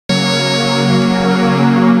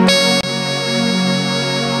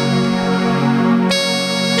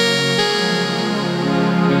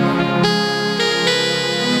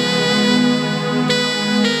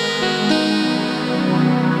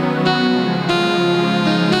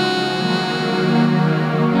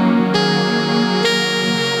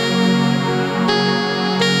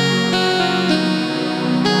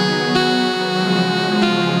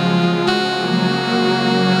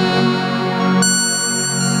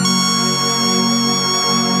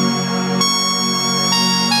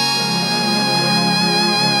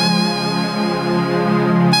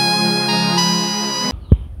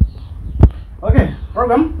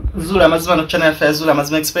Zula Mazima no channel ya Zula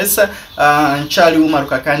Mazima Express. Nchali Umar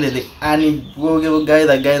Kakande the guy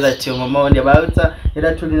that your mama on about.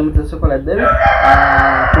 Ila tuli na mtasoko la David.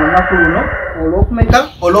 Tunaku uno olokmeka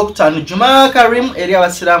olokutano Juma Karim eri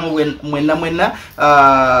abasiramu mwena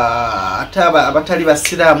ataba abatali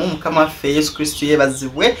basiramu mukama fe Yesu Kristo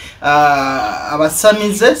yebazibwe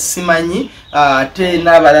abasamize simanyi ate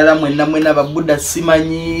n'abalala mwena babuda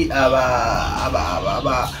simanyi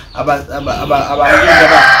aba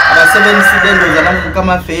seven sidendo zana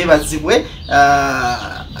mukama fe yebazibwe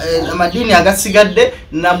amadini agasigadde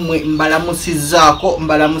namwe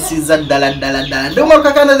mbalamusiza dala ndo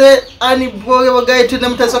Kakande ani bogaye tuna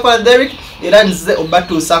mtasoko la Derek era nze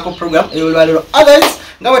obatu sako program eyolwalero others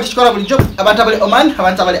ngawa tichikola buli job abantu abali Oman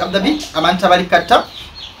abantu abali Abu Dhabi abantu abali Qatar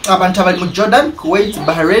abantu abali mu Jordan Kuwait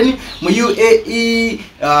Bahrain mu UAE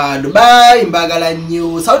Dubai Mbagala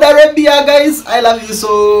New Saudi Arabia guys I love you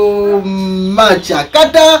so much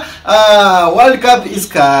Qatar World Cup is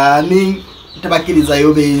coming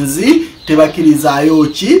tebakirizayo benzi tebakirizayo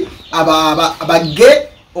ki abage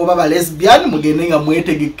oba ba lesbian mugende nga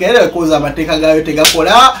mwetegekere koza amateka gayo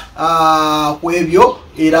tegakola kwebyo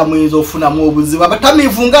era mwizo ofuna mu obuzibu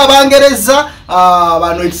abatamivu nga abangereza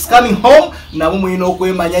bano it's coming home nabo mwino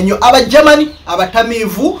okwemanya nnyo aba Germany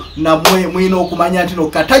abatamivu namwe mwino okumanya nti no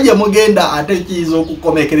kataje mugenda ate kizo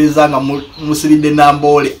okukomekereza nga musibide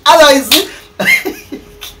nambole otherwise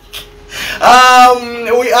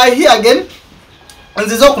we are here again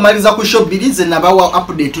nzizo kumaliza ku show bilize nabawa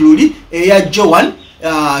update luli eya Joan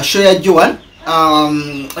show ya Joan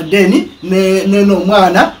Deni ne no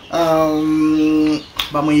mwana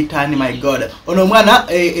bamuyitani my god ono mwana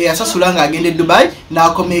yasasulanga agende Dubai na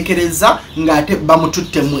akomekereza ngate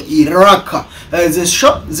bamututte mu Iraq the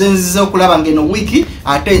show zenzizo kulaba ngeno wiki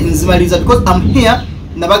ate nzimaliza because I'm here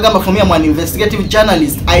nabagamba for me I'm an investigative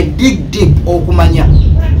journalist I dig deep okumanya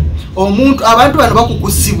omuntu abantu bano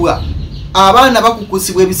bakukusibwa abana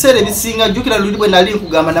bakukusibwa ebisere bisinga jukira lulibwe nali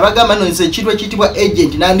kugamba nabagamba no nse chitwa kitibwa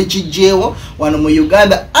agent nandi kijewo wano mu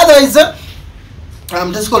Uganda otherwise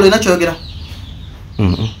mtasikolo inachoyogera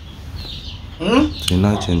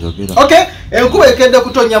sinachenjogera okay enkuba ekedde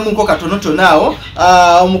kutonya munko katonoto nao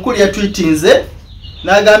omukuli ya tweetinze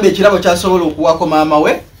nagamba ekirabo kyasobola okuwako mama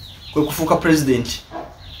we kwe kufuka president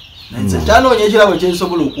nanze tano onye ekirabo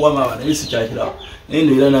kyensobola okuwa mama naye si kyakirabo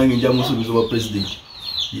nende era nange nja musubizo wa president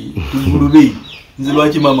tugulube nze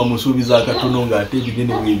lwaki mama musubiza akatono nga ate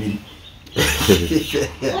binene bwebiri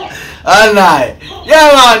alright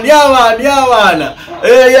yeah man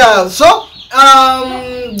yeah so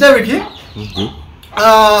Derek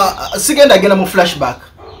sigenda gena mu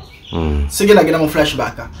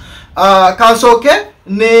flashback kansoke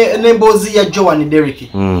ne mbozi ya Joan Derek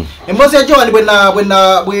embozi ya Joan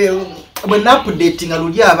bwena updating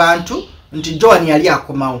aluli abantu nti Joan yali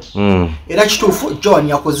akomawo era kituufu Joan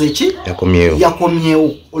yakoze ki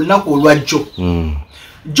yakomyewo olunaku olwajjo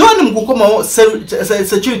Joan mukukomawo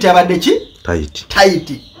security abadde ki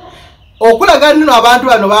tight okulaga nino abantu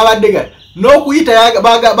bano babadde n'okuyita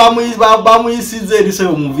bamuyisize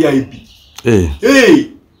eriseyo mu VIP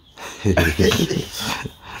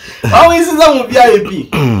bamuyisiza mu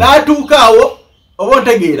VIP n'atuukaawo oba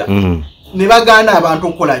ontegeera ne bagaana abantu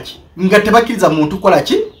okukola ki nga tebakiriza muntu kukola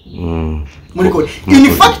ki muliko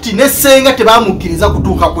in fact ne senga tebamukiriza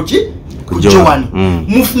kutuuka kuki ku Joan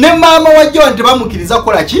ne mama wa Joan tebamukiriza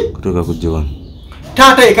kukola ki kutuuka ku Joan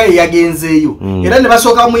tata yekaye yagenzeeyo era ne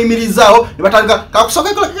basooka muyimirizaawo ne batandika kakusooka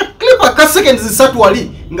clip ka seconds 3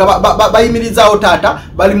 wali nga bayimirizaawo tata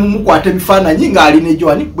bali mu mukwata ebifaananyi nga ali ne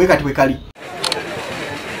Joan bwe kati bwe kali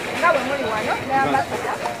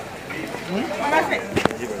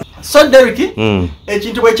so Derek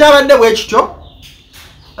ekintu bwe kyabadde bwe kityo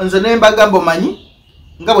nze ne mbagamba manyi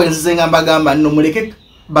nga bwe nzize nga mbagamba nno muleke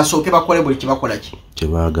basooke bakole buli kibakola ki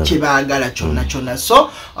kibaagala kyonna so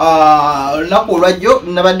nako olwajjo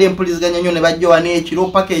nabadde empuliziganya nnyo ne bajjowa n'ekiro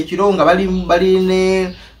paka ekiro nga bali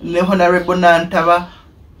ne honorable Nantaba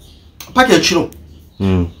paka ekiro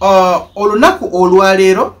olunaku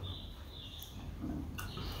olwaleero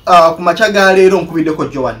ku makya ga leero nkubiddeko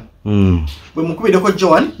Joan bwe mukubiddeko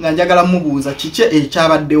Joan nga njagala mubuuza kiki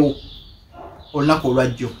ekyabaddewo olunaku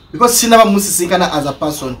olwajjo because sinaba musisinkana as a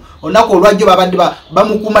person olunaku olwajjo babadde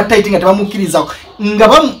bamukuma tight nga tebamukiriza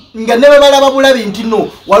nga ne balaba bulabi nti no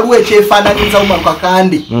waliwo ekyefaananyiza Umar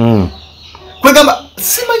Kakande kwegamba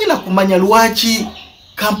simanyi na kumanya lwaki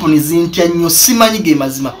company zintya nnyo simanyi ge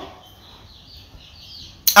mazima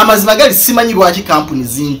amazima gali simanyi lwaki company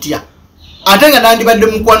zintya ate nga nandibadde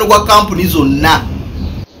mukwano gwa company zonna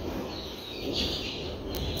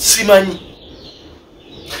simanyi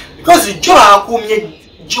because Joan akumye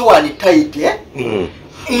Joan tight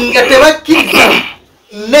nga tebakkiriza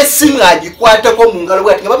n'essimu agikwateko mu ngalo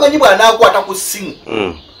bwati nga bamanyi bw'anaakwata ku ssimu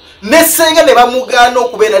n'essenga ne bamugaana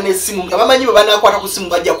okubeera n'essimu nga bamanyi bwe banaakwata ku ssimu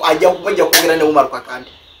bajja kwogera ne Umar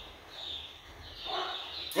Kakande.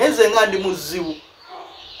 Nze nga ndi muzibu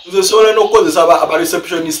nze sobola n'okukozesa aba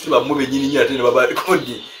receptionist bammwe bennyini nnyo ate ne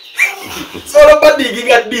babarekodi sobola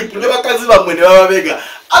badiginga deep ne bakazi bammwe ne bababega.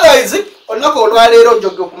 Otherwise olunaku olwaleero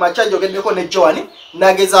njoge ku makya njogeddeko ne Joan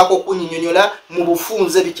nagezaako okunyinyonyola mu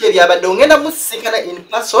bufunze biki ebyabadde ngenda musinkana in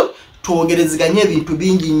person twogereziganye ebintu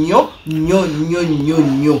bingi nnyo.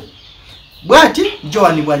 Bwati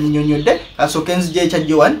Joan bwanyinyonyodde asooke nzija ekya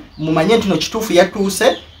Joan mumanye nti no kituufu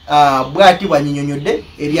yatuuse bwati bwanyinyonyodde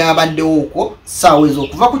ebyabaddewo okwo ssaawa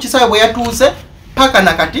ez'okuva ku kisaawe bwe yatuuse paka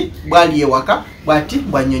nakati bwali ewaka bwati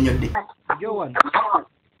bwanyinyonyodde. Joan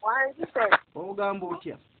ogamba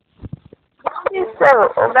otya?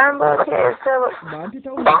 Ogamba otya?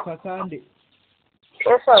 Bampita Umar Kakande.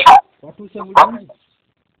 Watuuse bulungi?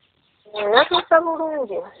 Natuuse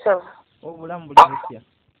bulungi. Obulamu buli butya?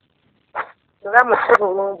 Obulamu si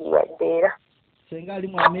bulungi yadde era. Senga ali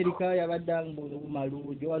mu Amerika yabadde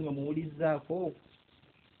malu Joan omuwulizzaako?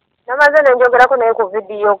 Namaze ne njogerako naye ku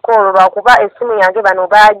vidiyo call lwakuba essimu yange bano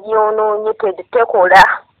baagyonoonye tekola.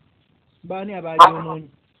 Baani abagyonoonye?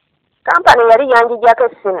 Kampani yali yanjijjako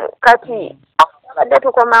essimu kati abadde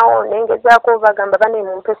tukomawo ne ngezaako bagamba bane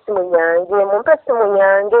mumpe essimu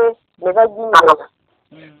yange ne baginyola.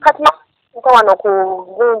 Kati nka wano ku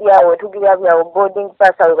gundi awo tugira byawo boarding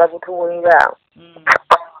pass awo babituwulira.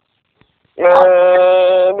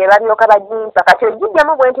 Ne balyoka bagimpa kati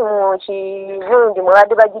ogijjamu bwe nti mu kirundi mwe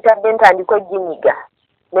badde bagitadde ntandika oginyiga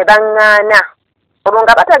ne baŋŋaana olwo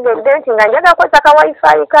nga bategedde nti nga njaga kukozesa ka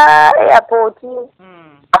wifi ka airport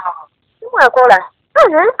simwekola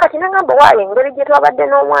kati nagamba waayo engeri gye twabadde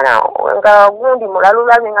n'omwana nga gundi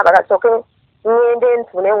mulalulabe nga bakasooke ngende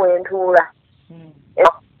ntune wentuula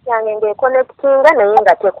yange ng'ekonectinga naye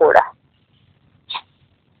nga tekola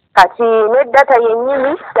kati ne data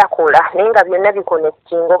yennyini takola naye nga byonna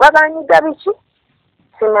bikonectinga oba banyiga biki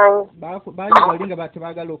simanyi banyigali nga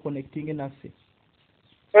batebaagala okonectinge naffe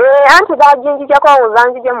anti bajinjijako awo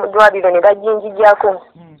banjija mu ddwaliro ne bajinjijako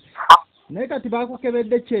naye kati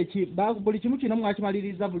bakukebedde kyeki buli kimu kino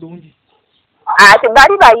mwakimaliriza bulungi ati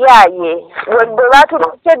bali bayaaye bwe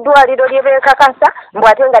batulukya eddwaliro lye beekakasa mbw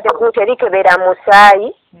ate nga terikebera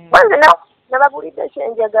musaayi wanze nababulidde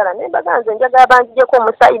kyenjagala naye baganze njagala banjijeko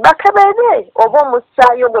omusaayi bakebere oba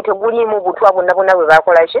omusaayi ogwo teguliimu butwa bonna bwe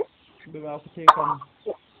bakola ki bwe bakuteekamu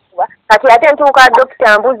kati ate ntuuka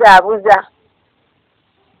dokita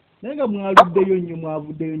naye nga mwavuddeyo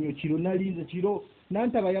nnyo kiro nalinze kiro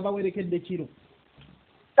nantaba yabawerekedde kiro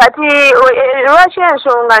kati lwaki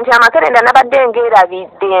ensonga nti amakerenda nabadde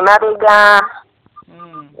ngeerabidde emabega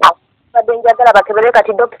badde njagala bakebere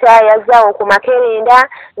kati dokita yazaawo ku makerenda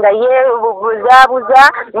nga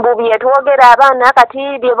yeebuzaabuza mbu bye twogera abaana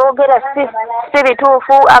kati bye boogera si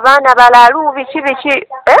bituufu abaana balalu biki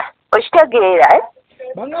okitegeera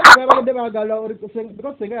bangabadde baagala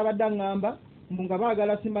senga yabadde aŋŋamba mbu nga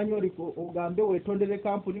baagala simanyi oliko ogambe weetondere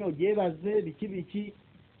kampuni ogyebaze biki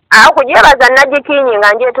kugyebaza nagikinyi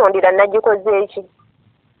nga ngyetondera nagikoze eki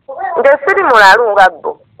nge siri mulalu nga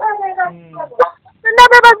bbo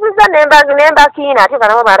nabebaziza nembakiina ate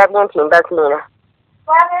banabo balabye nti mbakiina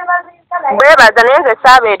bwebaza naye nze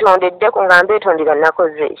saabeetondeddeku nga mbeetondera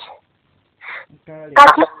nakoze eki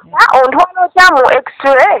kati ontwala otya mu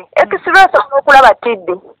x-ray osobola okulaba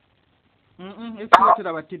tibbi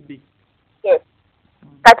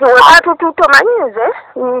kati webatututa omanyi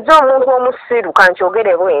nze omuntu omusiru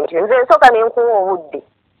kankyogere bwe ntyo nze nsooka nenkuwa obudde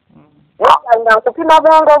nga nkupima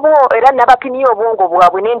bwongo bwo era nabapimye obwongo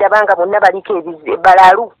bwabwe nendaba nga bonna baliko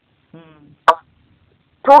balalu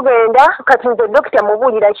tugenda kati nze dokita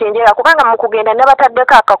mubuulira kyenjera kubanga mukugenda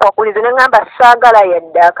nabataddeko akakwakulizo neŋŋamba saagala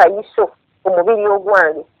yadde akayiso ku mubiri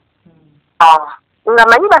ogwange nga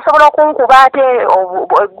manyi basobola okunkuba ate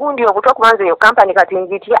egundi obuto kubanza eyo kampani kati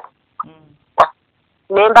njitya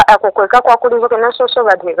nemba ako kwekakwakulizo kenasoso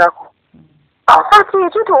bateekako kati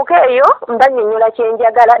tutuuka eyo mbanyonyola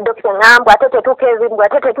kyenjagala dokita ŋŋamba ate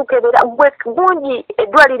tetukebera gwe gundi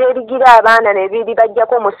eddwaliro erigira abaana nebiri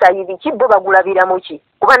bajjako omusaayi biki bo bagulabira muki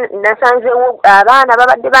kuba nasanzeewo abaana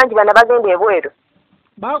babadde bangi bana bagenda ebweru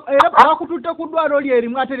era bakututte ku ddwaliro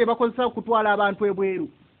lyerimu ate lye bakozesa okutwala abantu ebweru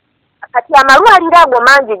kati amalwaliro ago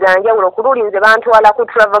mangi ganjawulo okululinze bantwala ku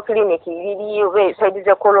travel clinic liri oba esaidi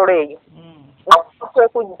z'ekololo eyo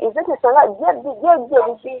ezetusanga jeddi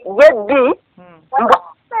mbere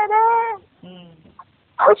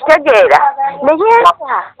okitegeera naye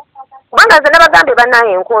kubanga nze nabagambe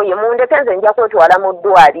bannaye nkooye mundeke nze nja kwetwala mu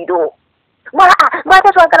ddwaliro Mwate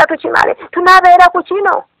twagala tukimale tunabeera ku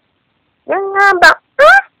kino neŋŋamba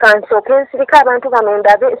kansooke nsirika abantu bano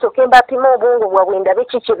ndabe nsooke mbapima obwongo bwabwe ndabe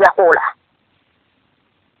kiki byakola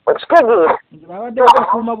okitegeera babadde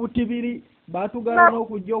bakuuma butibiri baatugala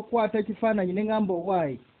n'okujja okukwata ekifaananyi neŋŋamba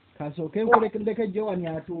obwayi kansooke nkulekendeko Joan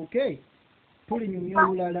atuuke tulinyumya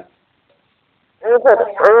olulala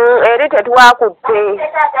eri tetwakutte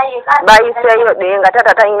bayiseeyo de nga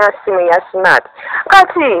tata talina ssimu ya smart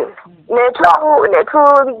kati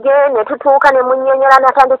netutuuka ne munnyonnyola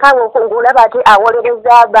natandikawo okungulaba ati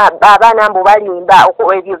awolereza abaana mbu balimba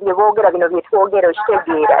ebyo bye boogera bino bye twogera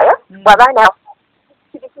okitegeera abaana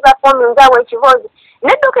kibafomingawo ekibozi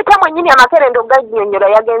ne dokita mwennyini amakerendo gajnyonnyola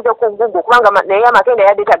yagenze ku Google kubanga naye amakendo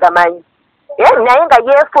yadde tagamanyi naye nga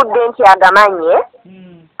yeefudde nti agamanyi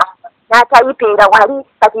n'atayipinga wali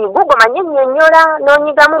kati Google manyi nnyonnyola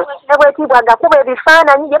n'onyigamu nebwetiibwa agakuba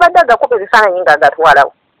ebifaananyi yabadde agakuba ebifaananyi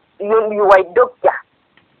ng'agatwalawo you are doctor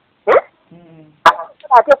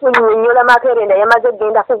ate kunnyonnyola makerenda yamaze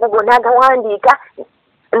genda ku Google n'agawandiika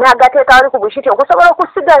n'agateeka wali ku bushiti okusobola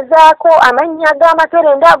okusigazaako amannya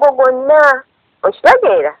g'amakerenda ago gonna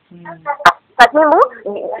okitegeera kati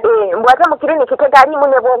mbwate mu kiriniki tegaliimu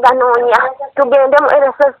ne bwoganoonya tugende mu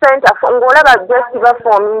NSS center ng'olaba just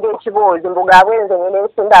bafoominga ekiboozi mbugabwenze nyina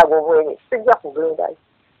ensimba ago obwere sijja kugendayo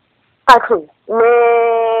kati ne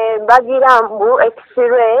bagira mbu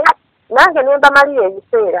x-ray nange ne mbamalira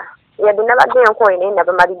ebiseera yadde nabadde enkoye naye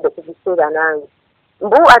nabamalidde ku biseera nange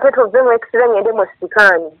mbu ate tuve mu x-ray ngende mu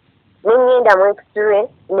sikaani neŋŋenda mu x-ray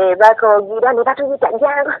ne batwogira ne batuyita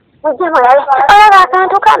janga mujjemu yaye olaba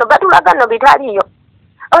akantu kano batulaga nno bitaliyo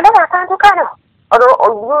olaba akantu kano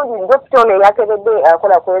olwo dokita ono eyakebedde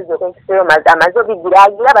akola ku ezo x-ray amaze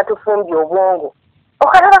obigiraagira batufumbye obwongo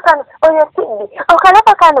okalaba kano oyo tiddi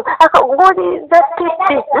okalaba kano ng'oliza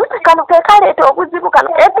tiddi kano kekaleeta obuzibu kano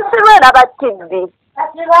x-ray eraba tiddi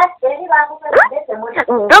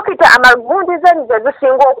dokita amagundi zali ze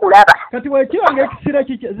zisinga okulaba kati bwekiba ng'ekisira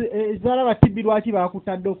zalaba tibbi lwaki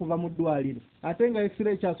baakutadde okuva mu ddwaliro ate nga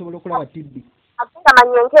ekisira ekyasobola okulaba tibbi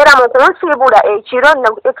amanyi enkeera mu kunsiibula ekiro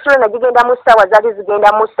x-ray nagigenda mu ssaawa zaali zigenda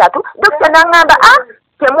mu 3 dokita n'aŋŋamba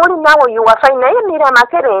temuli nawo yuwafai naye mira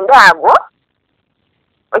amakerenda ago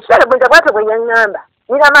ekitale bwenza bwate bwe yaŋŋamba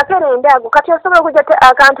mira amakerenda ago kati osobola okujja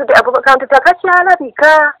akantu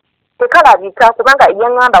takakyalabika tekalabika kubanga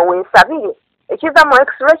yaŋŋamba weesabire ekiva mu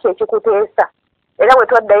x-ray kyekikuteesa era bwe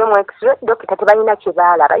twaddayo mu x-ray dokita tebalina kye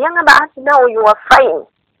baalaba yaŋŋamba now you are fine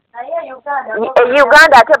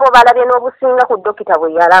Uganda ate bo balabye n'obusinga ku dokita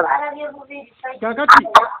bwe yalaba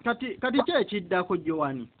kati ki ekiddako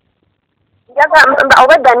Joan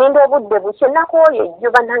obwedda ninda obudde bukye nakooye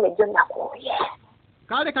ejjo bannange ejjo nakooye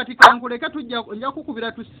kale kati kankuleke nja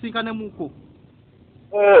kukubira tusisinkanemuko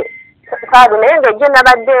kale naye ng'ejjo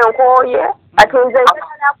nabadde nkooye ati nze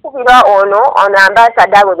nakubira ono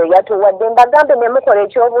ambasada abo be yatuwadde mbagambe ne mukola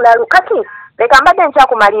ekyobulalu kati leka mbadde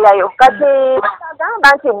nkyakumalirayo kati agamba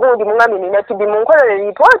nti gundi mwami nina tibi munkolere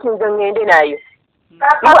ripooti nze ŋŋende nayo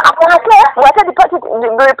ate ripooti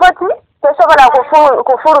tesobola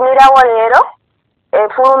kufulumirawo leero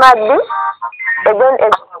efuluma ddi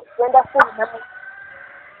egenda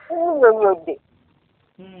fulumanyonyodde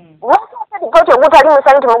ripooti ogutali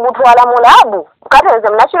musani timugutwala mu laabu kati nze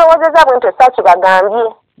munakirowoozeza bwe nti osakibagambye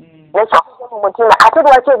nekikuze mu mutima ate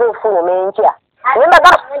lwaki eba efuluma enkya naye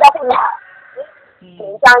mbagamba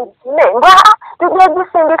genda tujja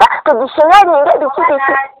gisindika tugisheyalinge biki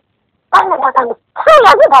banagamba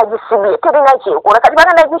seyaze bagisibye terina kyekula kati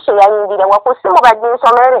bagenda gisheyalingira wakusimu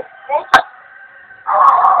baginsomere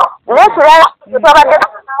nekirala twabadde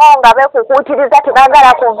tunawo nga bekukuutiriza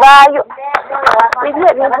tebagala kuvaayo biri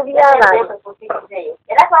ebintu by'abantu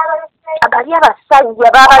bali abasajja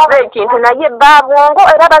babaze ekintu naye babwongo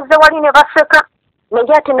era bazze wali ne baseka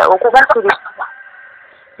naye ate okubasirisa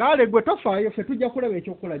kale gwe tofaayo ffe tujja kulaba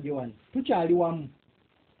ekyokukola Joan tukyali wamu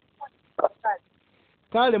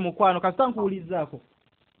kale mukwano kasita nkuwulizzaako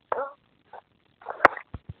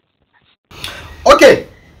okay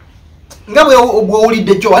nga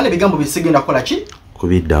bw'owulidde Joan ebigambo bye sigenda kukola ki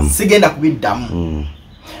kubiddamu sigenda kubiddamu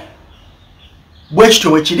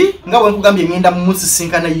bwekityo wekiri nga bwe nkugambye ngenda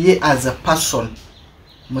musisinkana ye as a person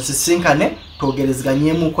musisinkane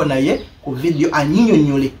twogerezganyemuko naye ku video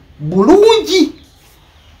anyinyonyole bulungi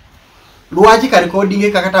lwaki ka recording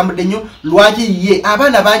ekakatambudde nnyo lwaki ye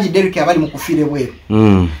abaana bangi Derek abali mu kufiire bweru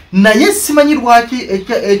naye simanyi lwaki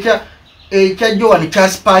ekya Joan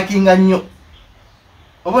kyasparkinga nnyo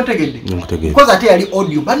oba ntegedde because ate yali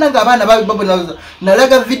audio bannanga abaana babona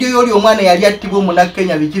nalaga video yoli omwana yali attibwa mu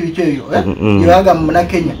Kenya biki eyo yaga mu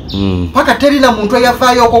Kenya paka terina muntu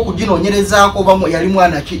yafaayo okwo kuginoonyerezaako oba yali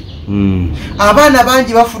mwana ki abaana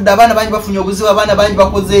bangi bafudde abaana bangi bafunye obuzibu abaana bangi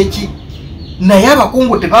bakoze eki naye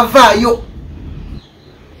abakungu tebavaayo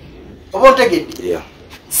oba ontegedde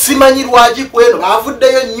simanyi lwaki kweno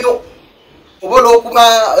bavuddeyo nnyo oba olwokuba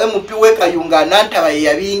MP w'Ekayunga Nantaba ye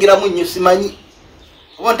yabiyingiramu nnyo simanyi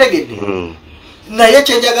oba ontegedde naye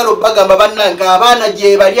kyenjagala obbagamba bannange abaana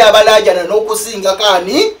gye bali abalaajana n'okusinga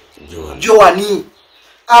kaani Joani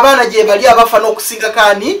abaana gye bali abafa n'okusinga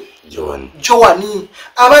kaani Joani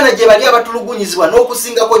abaana gye bali abatulugunyizibwa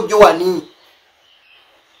n'okusingako Joani.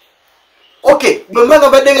 Okay, bwe mbanga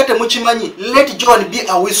badde nga temukimanyi, let Joan be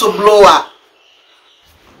a whistleblower.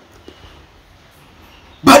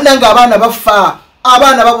 Bannanga abaana bafa,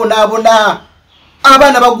 abaana babonaabona,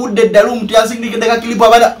 abaana bagudde eddalu omuntu yansindikidde kakilipo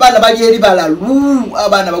abaana bali eri balalu,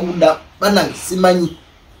 abaana bagudda bannange simanyi.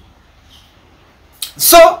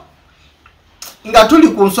 So nga tuli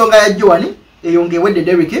ku nsonga ya Joan eyongewedde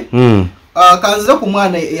Derrick kanzize ku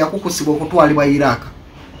mwana eyakukusibwa okutwalibwa Iraq.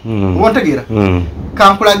 Obontegeera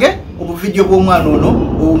kankulage obuvideo bw'omwana ono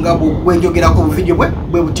nga bwenjogerako obuvideo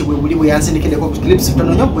bwe buti bwe buli bwe yansindikiddeko ku clips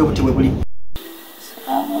tononyo bwe buti bwe buli.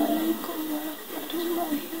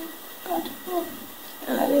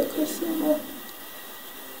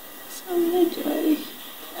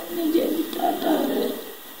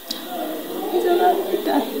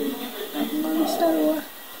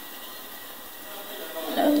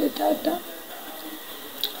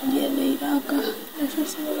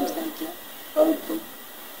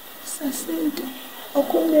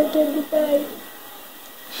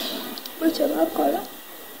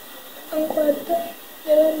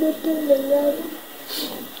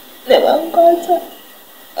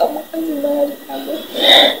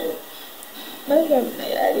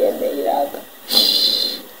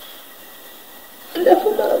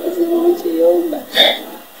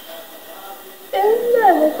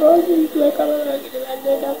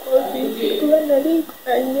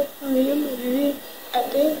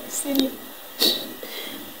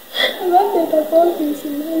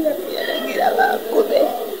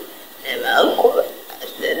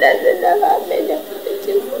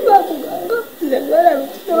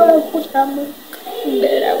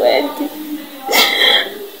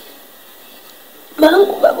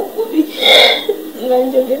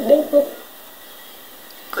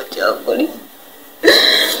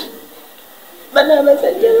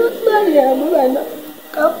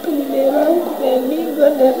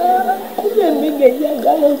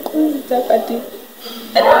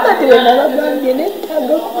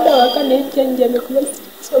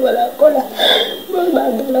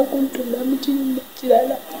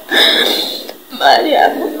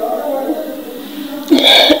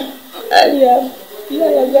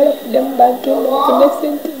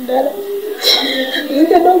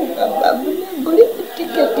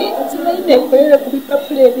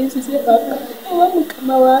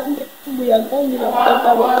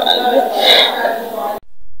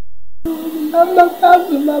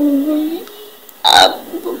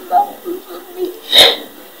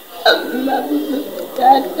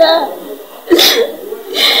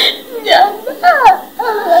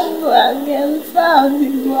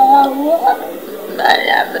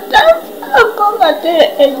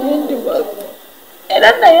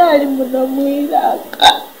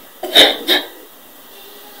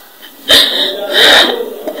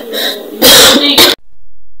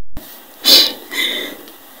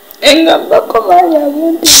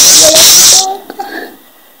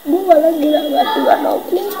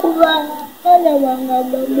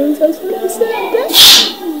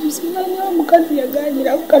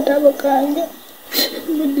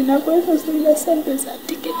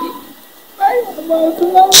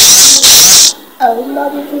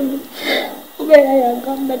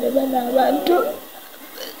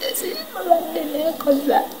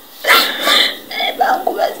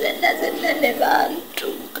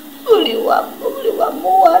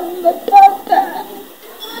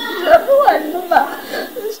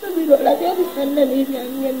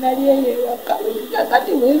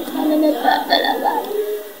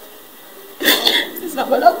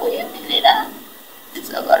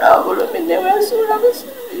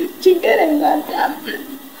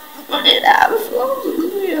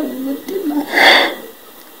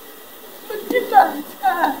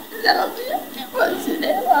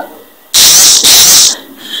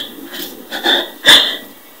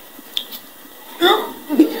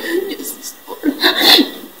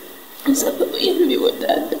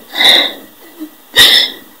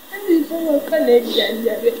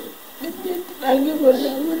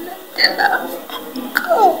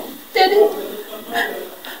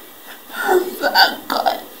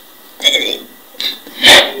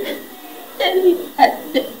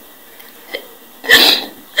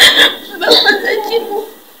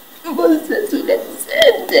 nasasule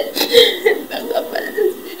sente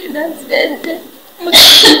bagapalesirina sente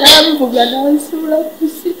mukirambuga nansula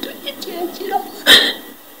kusito ekyekiro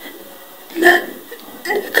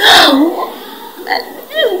nakawo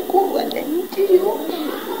nanenkubwa nemitiyo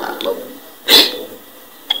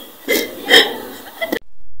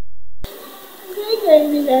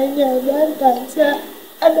ngegayibiranya abantasa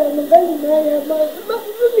ano omugazi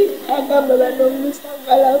nayamami agamba bano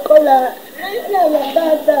omusangalakola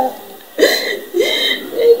nabataata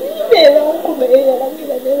bebankuba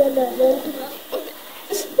eyalagira nebana abantu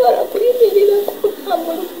sisobola kuyimirira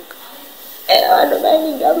kukamuluka era wano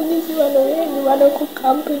banyiga abunyizi wano wendi wano ku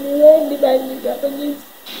kampuni wendi banyiga abunyizi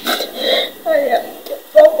aya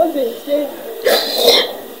bakozese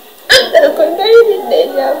akonayiridde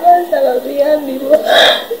nyabansaba buyambibwa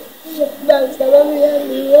bansaba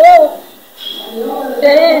buyambibwa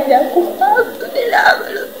naye njakufafunira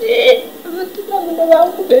abalobe abatima muno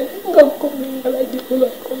bankuba ezinga kkumi nga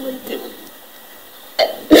bagikubako mutima.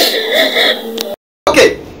 Okay.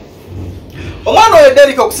 Omwana oyo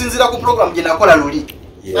Derek okusinziira ku program gye nakola luli.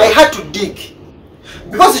 I had to dig.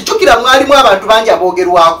 Because jjukira mwalimu abantu bangi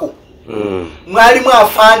aboogerwako. Mwalimu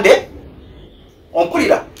Afande.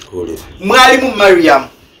 Ompulira? Mwalimu Mariam.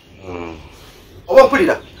 Oba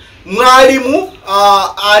ompulira? Mwalimu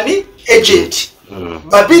ani agent.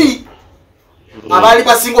 Babiri abali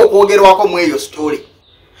basinga okwogerwako mu eyo story.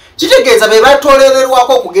 Kitegeeza be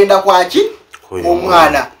batolererwako okugenda kwaki?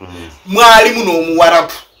 Omwana. Mwalimu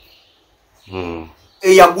Nomuwalabu.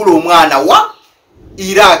 Eyagula omwana wa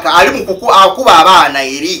Iraka ali mukuku akuba abaana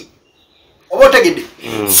eri. Oba otegedde?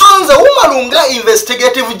 So nze Umalunga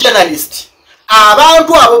investigative journalist.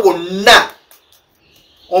 Abantu abo bonna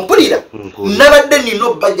ompulira nabadde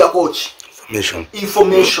nino bajja kochi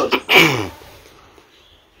information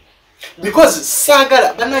because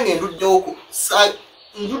sagala banange nduddewo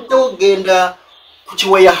genda ku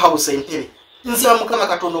Kiweya house entebe nzira mukama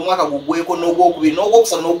Katonda omwaka gugweko n'ogwokubiri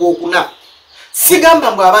n'ogwokusatu n'ogwokuna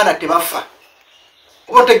sigamba mbu abaana tebafa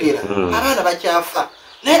otegeera abaana bakyafa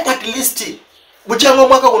naye at least bukyanga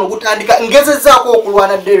omwaka guno gutandika ngezezaako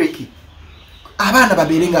okulwana Derek abaana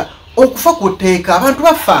baberenga okufa kuteeka abantu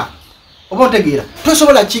bafa oba otegeera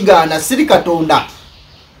tosobola kigaana siri Katonda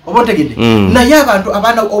oba otegedde naye abantu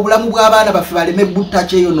abaana obulamu bw'abaana baffe baleme butta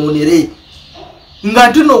kyeyonoonere nga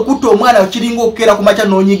ntino okutta omwana kiringa okukeera ku makya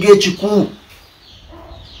n'onyiga ekiku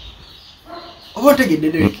oba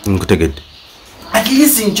otegedde nkutegedde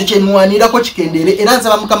akirisi nkyo kyenwanirako kikendeere era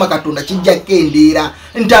nsaba Mukama Katonda kijja kendeera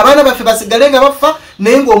nti abaana baffe basigale nga bafa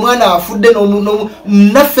naye ng'omwana afudde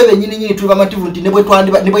naffe bennyini tuli bamativu nti ne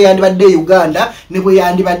bwe yandibadde Uganda ne bwe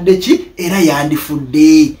yandibadde ki era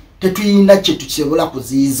yandifudde tetuyina kye tukisobola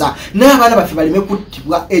kuziiza naye abaana baffe baleme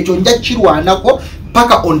kuttibwa ekyo nja kirwanako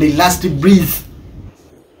paka on the last breath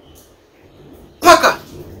paka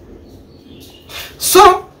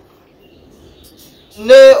so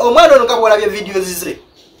ne omwana ono nga bwolabye videos ze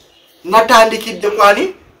natandikidde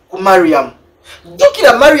kwani ku Mariam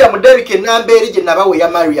jjukira Mariam Derek enamba eri gye nabawe ya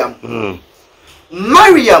Mariam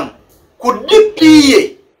Mariam ku DP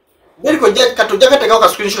ye Derek katojja kateekawo ka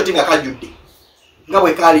screenshot nga kajjudde nga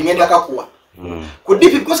bwe kaali ngenda kakuwa ku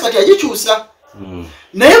DP because kati yagikyusa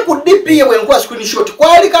naye ku DP ye bwe nkuwa screenshot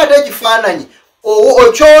kwali kaate ekifaananyi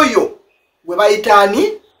okyoyo bwe bayitaani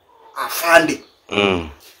Afande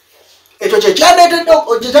ekyo kyekyandeetedde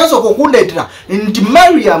okukundeetera nti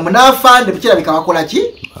Mariam n'Afande kirabika bakola ki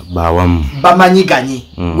bamanyiganye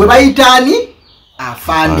bwe bayitaani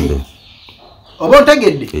Afande oba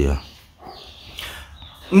otegedde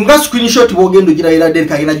nga screenshot bwogenda ogirayira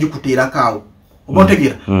Derek agenda gikuteerakaawo oba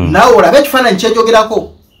otegeera naawe olabe ekifaananyi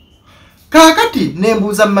kyejogerako kaakati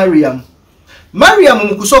nembuuza Mariam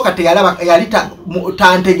mu kusooka yali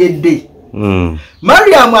tantegedde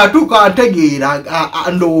Mariam atuuka ategeera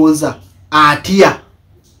ndowooza atya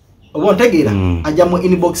oba ontegeera ajja mu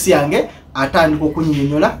inbox yange atandika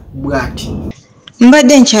okunyinyonyola bw'ati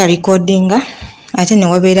mbadde nkya recordinga ate ne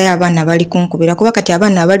wabeerayo abaana bali kunkubira kuba kati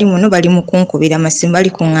abaana bali muno bali mu kunkubira masimu bali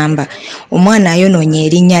kuŋŋamba omwana ayonoonye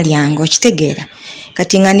erinnya lyange okitegeera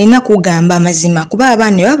kati nga nina kugamba amazima kuba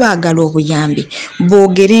abaana baba baagala obuyambi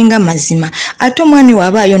boogerenga mazima ate omwana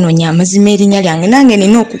waaba ayonoonye amazima erinnya lyange nange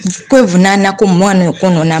nina okwevunaanako mu mwana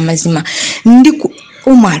okwonoona amazima ndi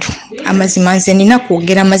Umar amazima nze nina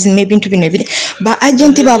kwogera amazima ebintu bino ebiri ba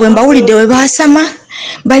agenti baabwe mbawulidde we baasama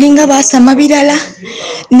balinga baasama birala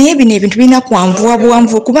naye bino ebintu birina kwanvuwa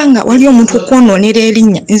buwanvu kubanga wali omuntu okwonoonera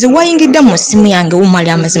erinnya nze wayingidde mu ssimu yange Umar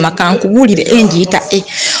amazima kankubuulire Eyeyita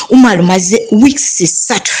Umar maze weeks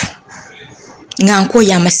 3 nga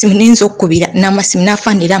nkooya amasimu ninza okukubira n'amasimu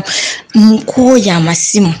n'afaniramu nkooya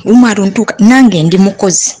amasimu Umar ntuuka nange ndi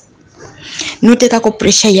mukozi notekako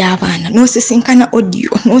pressure y'abaana nosisinkana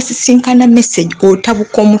audio nosisinkana message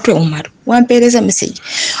otabuka omutwe Umar wampeereza message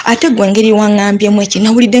ate gwe ngeri wangambyemu eki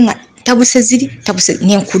nawulidde nga tabuse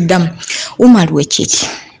nenkuddamu Umar wekiri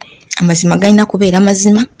amazima galina kubeera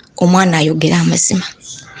mazima omwana ayogera amazima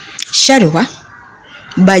Shaluwa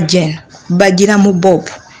bagira mu Bob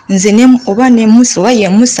nze oba ne Musa wa ye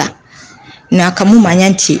Musa nakamumanya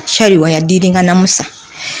nti Shaluwa yadiringa na Musa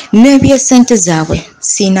nebye sente zaabwe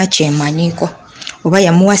sina kyemanyiko oba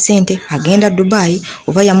yamuwa sente agenda Dubai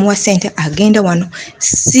oba yamuwa sente agenda wano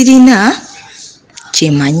sirina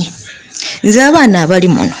kyemanyi nze abaana abali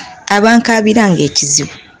muno abankabiranga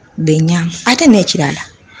ekizibu benyamba ate n'ekirala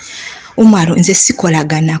Umar nze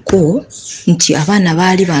sikolaganako nti abaana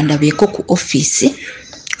baali bandabeeko ku office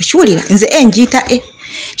okiwulira nze enjita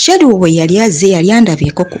Shaluwa bwe yali aze yali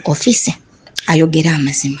andabeeko ku office ayogera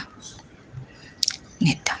amazima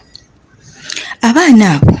neta abaana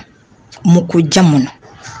abo mu kujja muno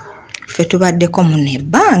ffe tubaddeko muno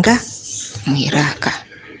ebbanga mu Iraka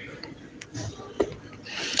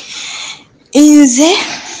nze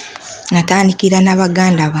natandikira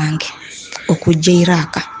n'abaganda bange okujja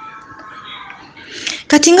Iraka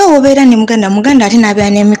kati nga wobeera ne muganda ate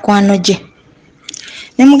n'abeera n'emikwano gye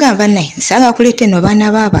ne mugamba naye nsaba kuleeta eno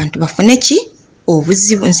baana b'abantu bafune ki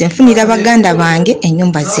obuzibu nze nfunira baganda bange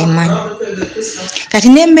ennyumba zemanyi kati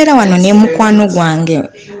nembeera wano ne mukwano gwange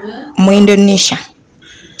mu Indonesia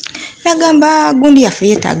nagamba gundi yaffe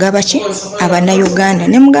yeetaaga baki Abanayuganda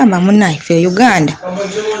ne mugamba munaye ffe Uganda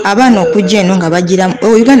abaana okujja eno nga bagira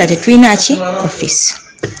Uganda tetulina ki office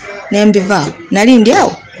nembivaawo nali ndi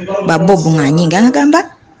awo ba Bob nganyinga ngagamba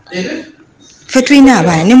ffe tulina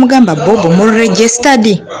abaana ne mugamba Bob mu registered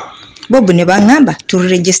Bob ne bangamba tu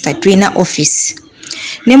register tulina office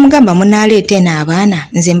ne mugamba munaleeta eno abaana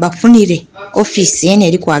nze mbafunire office eno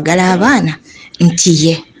eri kwagala abaana nti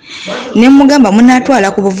ye ne mugamba munatwala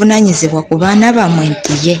ku buvunanyizibwa ku baana bamwe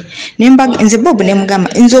nti ye nze Bob ne mugamba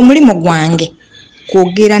nze omulimu gwange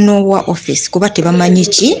kwogera n'owa office kuba tebamanyi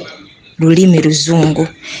ki lulimi Luzungu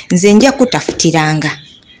nze nja kutafutiranga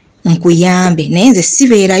nkuyambe naye nze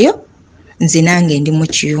sibeerayo nze nange ndi mu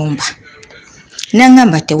kiyumba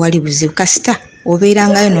nangamba tewali buzibu kasita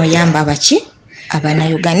obeerangayo n'oyamba abaki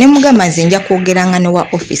Abanayuganda ne mugamba nze nja kwogeranga n'owa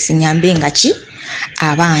office nyambe nga ki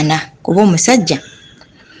abaana kuba omusajja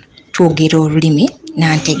twogera olulimi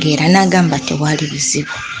nantegeera nagamba tewali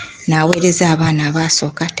buzibu naweereza abaana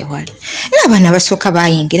abasooka tewali era abaana abasooka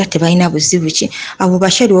bayingira tebalina buzibu ki abo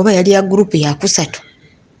Bashaluwa oba yali ya gurupu ya 3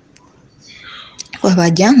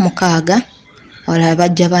 wabajja 6 wala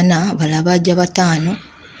bajja 4 wala bajja 5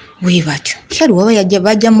 bwe batyo Shaluwa oba yajja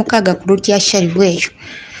bajja 6 ku luti ya Shaluwa eyo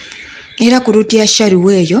era ku luti ya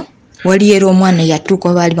Shaluwa eyo wali era omwana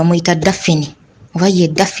yatuuka baali bamuyita Dafini oba ye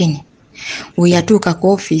Dafini we yatuuka ku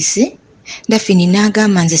office Dafini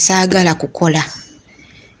n'agamba nze saagala kukola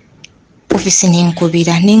office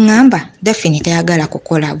nenkubira nengamba Dafini tayagala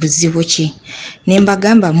kukola buzibu ki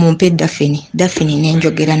nembagamba mumpe Dafini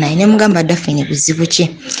nenjogera naye nemugamba Dafini buzibu ki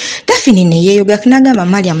Dafini neyeyoga kinagamba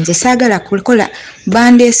Mariam nze saagala kukola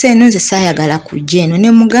bandeese eno nze saayagala kujja eno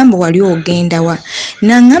nemugamba wali ogenda wa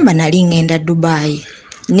nangamba nali ngenda Dubai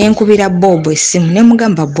nenkubira Bob esimu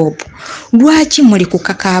nemugamba Bob lwaki muli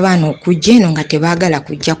kukaka abaana okujja eno nga tebaagala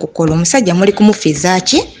kujja kukola omusajja muli kumufiza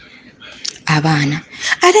ki abaana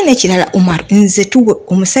ate nekirala Umar nze tuwe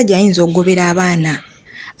omusajja ayinza ogobera abaana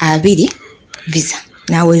 2 visa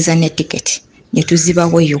naweza ne ticket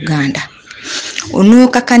netuzibawo Uganda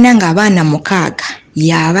onokakana nga abaana 6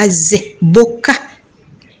 yabazze bokka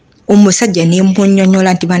omusajja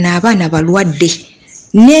nemunyonyola nti bana abaana balwadde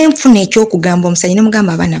nenfuna ekyokugamba omusajja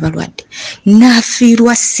nemugamba abaana balwadde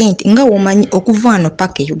nafiirwa sente nga womanyi okuva wano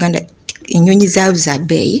paka Uganda ennyonyi zaavu za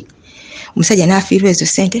bbeeyi omusajja nafiirwa ezo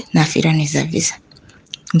sente nafiirwa neza visa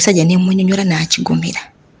omusajja nemunyonyola nakigomera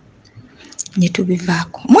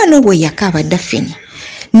netubivaako omwana obwe yakaaba Dafini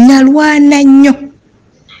nalwana nnyo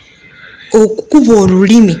okukuba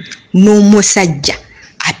olulimi n'omusajja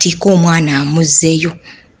atiika omwana amuzzeeyo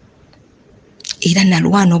era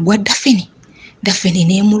nalwana ogwa Dafini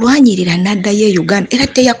nemulwanyirira naddayo e Uganda era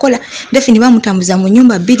teyakola Dafini bamutambuza mu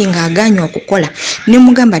nyumba 2 ng'aganya okukola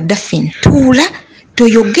nemugamba Dafini tuula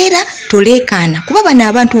toyogera tolekana kuba bana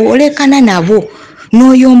abantu olekana nabo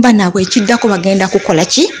noyomba nabo ekiddako bagenda kukola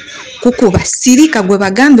ki kukuba sirika gwe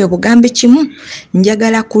bagambe obugambe kimu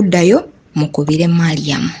njagala kuddayo mukubire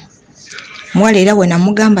Mariam mwala era we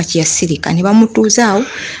namugamba kiyasirika ne bamutuuzaawo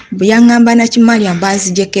yangamba na Mariam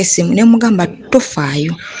bazijeko esimu ne mugamba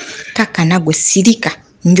tofaayo kakana gwe sirika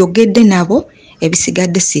njogedde nabo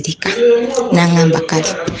ebisigadde sirika nangamba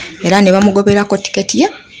kale era ne bamugoberako tiketi ye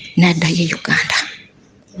naddayo Uganda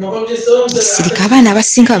sirika abaana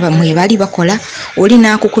abasinga bamwe bali bakola oli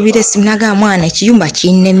nakukubira essimu naga mwana ekiyumba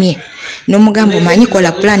kinnemye n'omugamba omanyi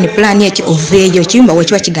kola plan eki oveeyo ekiyumba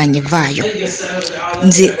wekiba kiganye vaayo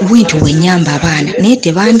nze bwenti wenyamba abaana naye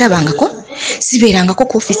tebandabangako sibeerangako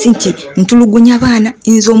ku ofisi nti ntulugunya abaana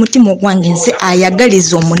nze omutima ogwange nze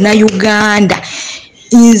ayagaliza omunayuganda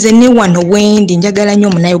nze ne wano wendi njagala nnyo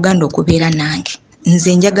omunayuganda okubeera nange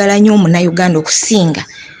nze njagala nnyo omunayuganda okusinga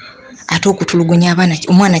ate okutulugunya abaana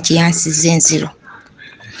omwana kyeyansiza enziro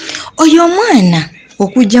oyo omwana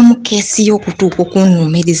okujja mu keesi y'okutuuka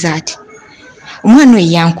okunnuumiriza ati omwana oyo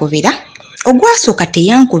yankubira ogwasooka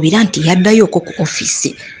teyankubira nti yaddayoko ku ofisi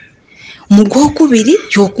mu gwokubiri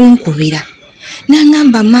y'okunkubira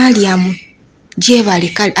n'angamba Mariamu gyebali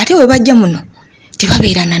kale ate we bajja muno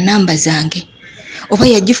tebabeera na namba zange oba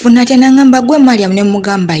yagifuna atya n'angamba gwe Mariamu ne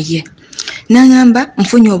mugamba ye n'angamba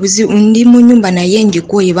nfunye obuzibu ndi mu nnyumba naye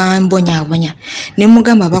njikuye bambonyaabonya ne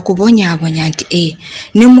mugamba bakubonyaabonya nti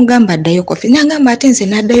ne mugamba addayo ku ofisi n'angamba ate nze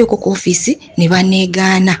n'addayoko ku ofisi ne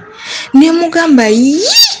baneegaana ne mugamba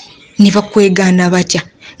ne bakwegaana batya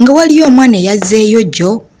nga waliyo omwana eyazzeeyo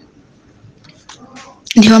jjo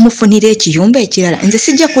ne bamufunira ekiyumba ekirala nze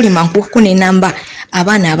sijja kulima nkuku n'enamba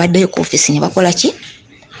abaana abaddayo ku ofisi ne bakola ki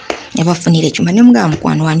ne bafunira ekiyumba ne mugamba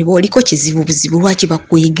mukwano wange bw'oliko kizibu buzibu lwaki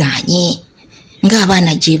bakwegaanye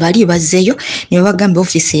ng'abaana gye bali bazzeeyo ne babagamba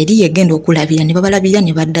ofisi eri yegenda okulabira ne babalabira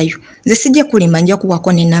ne baddayo nze sijja kulima nja kuwako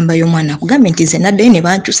n'enamba y'omwana akugambe nti nze naddayo ne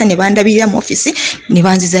bankyusa ne bandabirira mu ofisi ne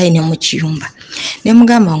banzizayo ne mu kiyumba ne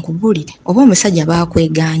mugamba nkubuulire oba omusajja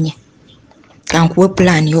baakwegaanye kankuwe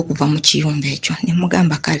pulaani y'okuva mu kiyumba ekyo ne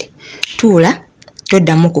mugamba kale tuula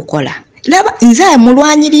toddamu kukola laba nze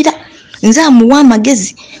amulwanyirira nze amuwa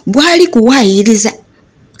amagezi gwali kuwaayiriza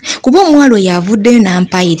kuba omuwala oyo avuddeyo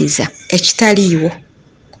n'ampayiriza ekitaliiwo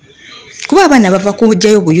kuba abaana bava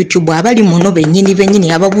kubujjayo ku YouTube abali muno bennyini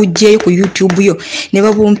ababujjayo ku YouTube yo ne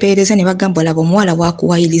babumpeereza ne bagamba laba omuwala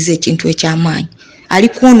wakuwaayiriza ekintu eky'amaanyi ali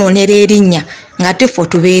kwonoonera erinnya ng'ate ffe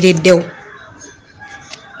tubeereddewo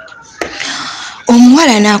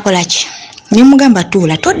omuwala n'akola ki ne mugamba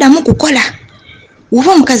tuula toddamu kukola oba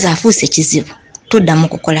omukazi afuuse ekizibu toddamu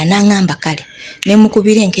kukola n'angamba kale ne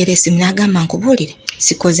mukubira enkeera essimu n'agamba nkubuulire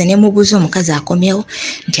sikoze ne mubuuza omukazi akomyewo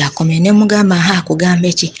nti akomye ne mugamba akugamba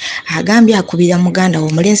eki agambye akubira muganda we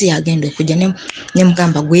omulenzi yagenda okujja ne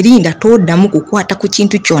mugamba gwe linda toddamu kukwata ku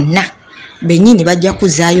kintu kyonna bennyini bajja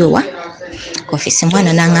kuzaayo wa ofisi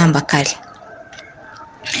mwana n'angamba kale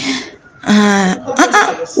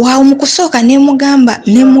waawo mukusooka ne mugamba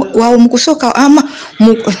waawo mukusooka ama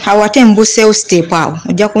awate mbuseewo step awo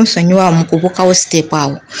ojja kunsonyiwa mukubukawo step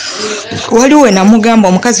awo waliwo namugamba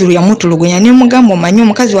omukazi lwe yamutulugunya ne mugamba omanyi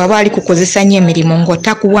omukazi waba ali kukozesa nnyo emirimu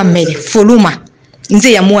ng'otakuwa mmere fuluma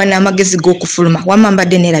nze yamuwa n'amagezi g'okufuluma wamma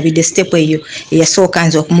mbadde neerabidde step eyo eyasooka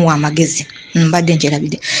nze okumuwa amagezi mbadde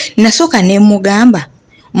njerabidde nasooka ne mugamba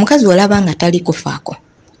omukazi olaba nga tali kufaako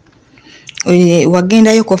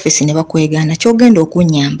wagendayo ku ofisi ne bakwegaana kyogenda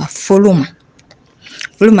okunyamba fuluma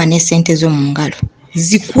n'essente zo mu ngalo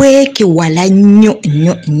zikweke wala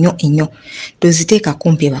nnyo toziteeka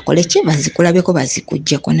kumpi bakole ki bazikulabeko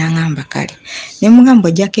bazikuggyeko n'angamba kale ne mugamba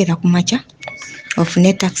ojjako era ku makya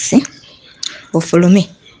ofune taxi ofulume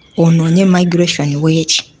onoonye migration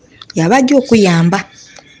weeki yaba ajja okuyamba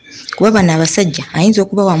kuba bano abasajja ayinza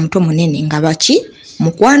okuba wa muto munene nga baki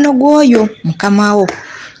mukwano gw'oyo mukamawo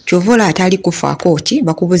kyovola atali kufaako ki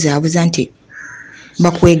bakubuzaabuza nti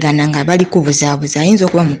bakwegana nga bali kubuzaabuza ayinza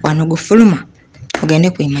okuba mukwano gufuluma ogende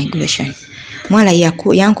ku immigration mwala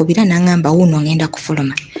yankubira n'angamba wuuno ngenda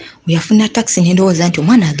kufuluma yafuna taxi n'endowooza nti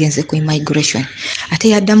omwana agenze ku immigration ate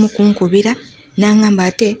yaddamu kunkubira n'angamba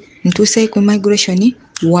ate ntuuseyo ku immigration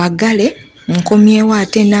wagale nkomyewo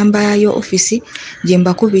ate namba yo ofisi gye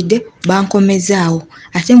mbakubidde bankomezaawo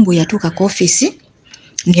ate mbwe yatuuka ku ofisi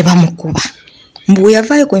ne bamukuba mbwe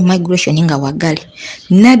yavaayo ku immigration nga wagale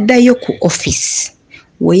n'addayo ku office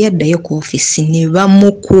we yaddayo ku office ne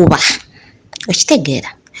bamukuba okitegeera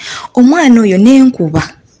omwana oyo n'enkuba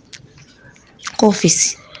ku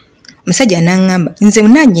office musajja n'angamba nze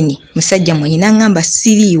nannyini musajja mwenyi n'angamba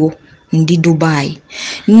siriiwo ndi Dubai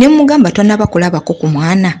ne mugamba tonaba kulabako ku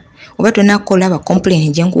mwana oba tonakolaba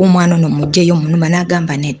complain gye nkuwa omwana ono mugjeyo munuma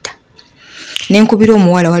n'agamba nedda n'enkubira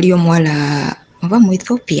omuwala waliyo omuwala oba mu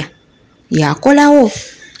Ethiopia yakolawo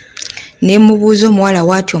ne mubuuza omuwala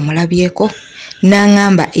waati omulabyeko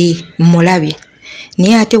n'angamba mulabye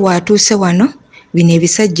naye ate watuuse wano bino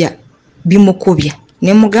ebisajja bimukubya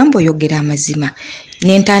ne mugamba oyogera amazima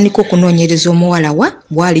n'entandika okunoonyereza omuwala wa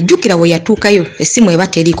bwali jjukira we yatuukayo essimu eba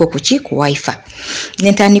teriiko kuki ku wifi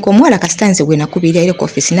n'entandika omuwala kasitanze gwe nakubira eri ku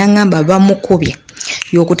ofisi n'angamba bamukubye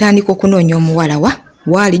y'okutandika okunoonya omuwala wa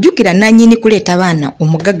wali jukira nanyini kuleta baana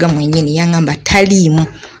omugagga mwenyini yangamba taliimu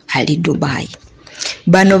ali Dubai.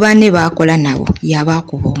 Bano bane bakola nabo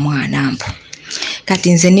yabakuba omwana mbu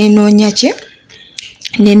kati nze nenoonya kye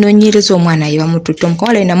nenoonyereza omwana ye bamututte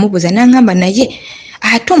omukola namubuuza nangamba naye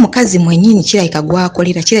ate omukazi mwenyini kirayika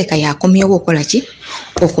gwakolera kirayika yakomyewo okola ki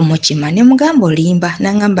okumukima. Ne mugamba olimba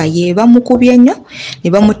nangamba ye bamukubye nnyo ne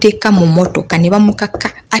bamuteeka mu motoka ne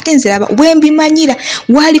bamukaka ate nze laba bwembimanyira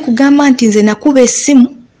wali kugamba nti nze nakuba essimu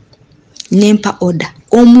nempa oda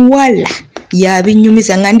omuwala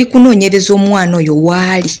yabinyumiza nga ndi kunoonyereza omwana oyo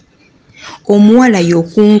waali omuwala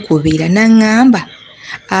yokunkubira nangamba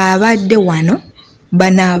abadde wano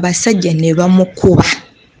bana abasajja ne bamukuba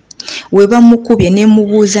we bamukubye ne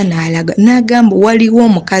mubuuza n'alaga nagamba waliwo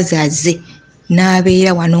omukazi aze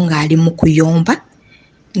n'abeera wano ng'ali mu kuyomba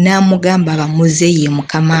n'amugamba bamuze ye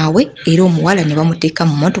mukama we era omuwala ne bamuteeka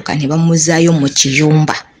mu motoka ne bamuzaayo mu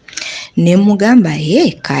kiyumba. Ne mugamba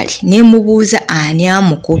kale ne mubuuza ani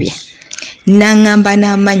amukubye nangamba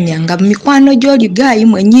n'amannya nga mikwano gy'oli gaayi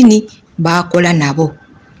mwenyini bakola nabo.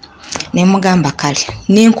 Ne mugamba kale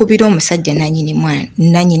nenkubira omusajja nanyini mwana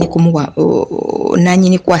nanyini kumuwa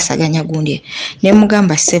nanyini kwasaganya gundi ne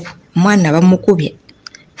mugamba sebo mwana bamukubye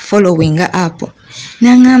following up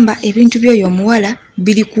nangamba ebintu byoyo omuwala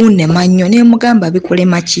biri kunema nnyo. Ne mugamba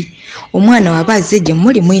bikulema ki omwana wabaze gye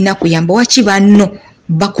muli mwina kuyamba waki banno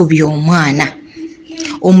bakubye omwana.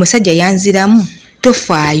 Omusajja yanziramu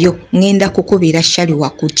tofaayo ngenda kukubira Shaluwa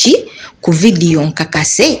kuki ku video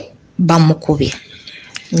nkakase bamukubye.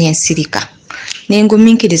 Nensirika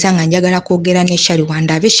nenguminkiriza nga njagala kwogera ne Shaluwa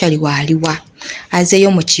ndabe Shaluwa aliwa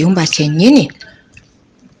azeyo mu kiyumba kyennyini.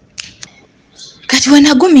 Kati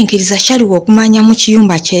wenaguminkiriza Shaluwa okumanya mu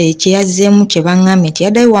kiyumba kye yazzeemu kye baŋŋambye nti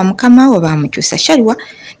yaddayo wa mukama we bamukyusa. Shaluwa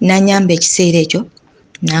nanyamba ekiseera ekyo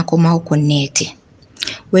n'akomawo ku neeti.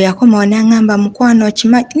 Bwe yakomawo n'aŋŋamba mukwano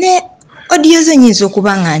okimanyi ne odiyo ze nnyinza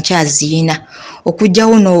okuba nga nkyaziina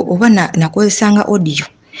okugyawo oba nakozesanga odiyo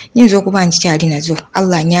nyinza okuba nkikyali nazo.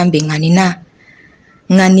 Allah anyambe nga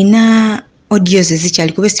nina odiyo ze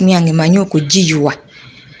zikyali kuba essimu yange manyi okugiyuwa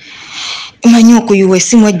manyi okuyuwa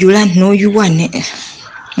essimu ejjula n'oyuwa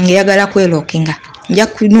ng'eyagala kwerokinga. Nja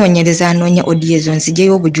kunoonyereza noonya odiyo ezo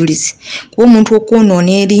nzijeyo obujulizi kuba omuntu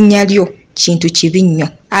okwonoona erinnya lyo kintu kibi nnyo.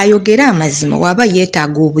 Ayogera amazima waba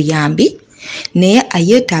yeetaaga obuyambi naye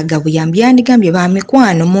ayeetaaga buyambi yandigambye ba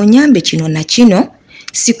mikwano munyambe kino na kino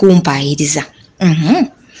si kumpaayiriza.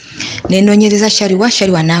 Nenoonyereza Shaluwa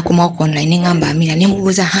n'akomawo online ngamba amira ne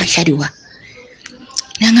mubuuza Shaluwa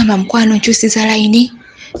nangamba mukwano nkyusiza layini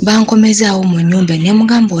bankomezaawo mu nnyumba. Ne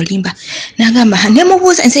mugamba olimba nagamba ne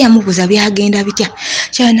mubuuza nse yamubuuza byagenda bitya.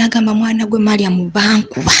 Shaluwa nagamba mwana gwe Mariam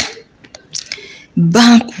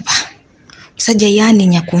bankuba musajja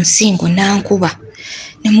yanenya ku nsingo nankuba.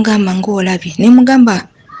 Ne mugamba ng'olabye. Ne mugamba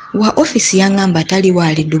wa office yangamba tali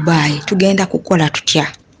wali Dubai tugenda kukola tutya.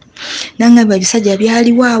 Nangamba ebisajja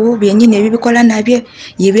byaliwo awo byennyini ebibikola nabye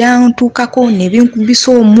ye byantukako ne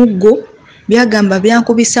binkubisa omuggo byagamba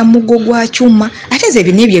byankubisa muggo gwa kyuma. Ate nze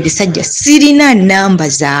ebyo ebisajja sirina namba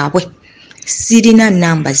zaabwe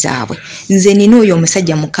nze nina oyo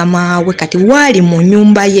omusajja mukama we kati wali mu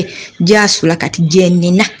nnyumba ye gyasula kati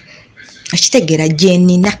gyenina okitegeera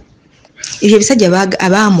gyenina. Ebyo ebisajja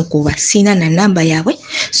abaamukuba sina na namba yaabwe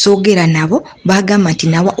soogera nabo bagamba nti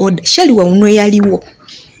nawa oda. Shaluwa uno yaliwo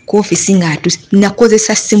ku office nga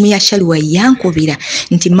nakozesa simu ya Shaluwa yankubira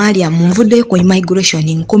nti Mariam nvuddeyo ku immigration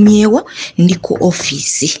nkomyewo ndi ku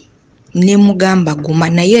office. Ne mugamba guma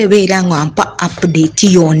naye ebeera nga mpa update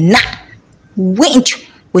yonna wentyo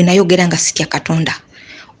we nayogera nga sitya Katonda.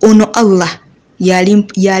 Ono Allah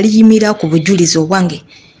yaliyimira ku bujulizi obwange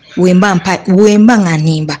wemba nga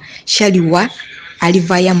nimba Shaluwa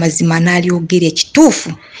alivaayo amazima n'alyogera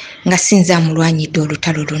ekituufu nga sinza amulwanyidde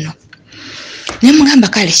olutalo luno. Ne mugamba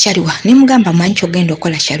kale Shaluwa ne mugamba manyi kyogenda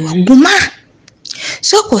okola Shaluwa guma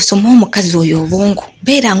sooka osoma omukazi oyo obwongo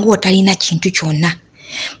beera ng'otalina kintu kyonna.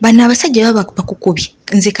 Bano abasajja baba bakukubye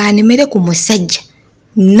nze kanemere ku musajja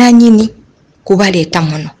nanyini kubaleeta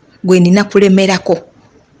muno gwe nina kulemerako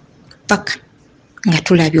paka nga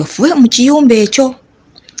tulabye ofuwe mu kiyumba ekyo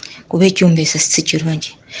kuba ekiyumba ekyo si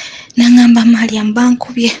kirungi. Nangamba Mariam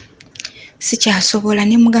bankubye sikyasobola.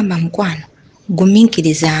 Ne mugamba mukwano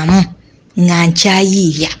guminkirizaamu nga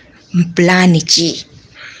nkyayiiya mpulaani ki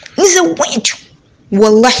nze wentyo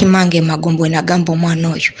wallahi mange magombo nagamba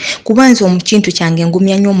omwana oyo kuba nze omukintu kyange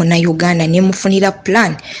ngumya nnyo Omunayuganda ne mufunira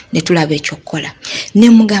plan ne tulaba ekyokukola. Ne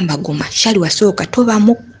mugamba guma Shaluwa sooka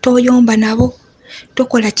toyomba nabo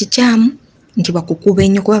tokola kikyamu nti bakukuba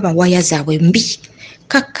ennyo kuba bawaya zaabwe mbi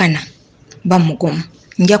kakkana bamugoma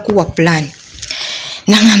nja kuwa plan.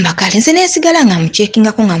 Nangamba kale nze nesigala nga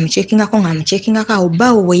muchekingako awo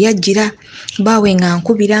bawo we yajjira bawe nga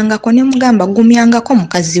nkubirangako ne mugamba gumyangako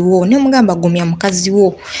mukazi wo ne mugamba gumya mukazi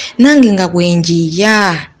wo nange nga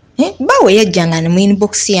bwenjiya bawe yajjanga mu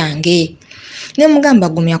inbox yange ne mugamba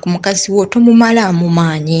gumya ku mukazi wo tomumala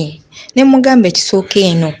amumaanye ne mugamba ekisooka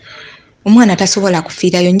eno omwana tasobola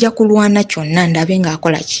kufiirayo nja kulwana kyonna ndabe nga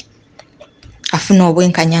akola ki afuna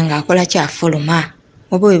obwenkanya nga akola ki afuluma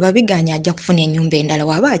oba bwe babiganya ajja kufuna ennyumba endala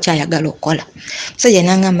waba akyayagala okukola musajja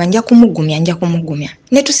nangamba nja kumugumya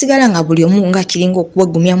ne tusigala nga buli omu nga kiringa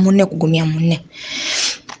okugumya munne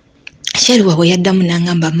Shaluwa bwe yaddamu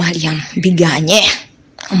nangamba Mariam biganye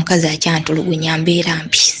omukazi akyantulugunya mbeera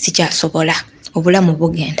mbi sikyasobola obulamu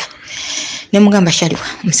bugenda ne mugamba Shaluwa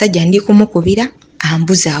omusajja ndi kumukubira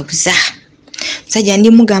ambuzaabuza musajja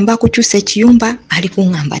ndi mugamba akukyusa ekiyumba ali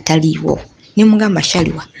kuŋŋamba taliiwo ne mugamba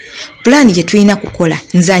Shaluwa plani gye tulina kukola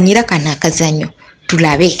nzanyira kana akazanyo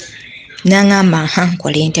tulabe nangamba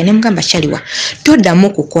nkola ntya ne mugamba Shaluwa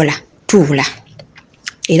toddamu kukola tuula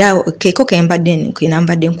era keeko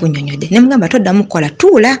kenambadde nkunyonyodde ne mugamba toddamu kukola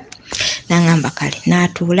tuula nangamba kale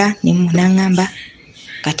natuula nangamba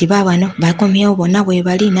kati baabano bakomyewo bonna bwe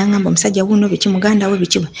bali nangamba omusajja wuno biki muganda we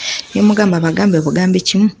biki ne mugamba bagambe bugambe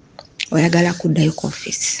kimu oyagala kuddayo ku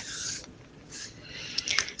office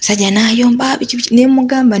sajja nayomba biki ne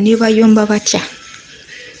mugamba ne bayomba batya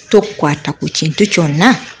tokukwata ku kintu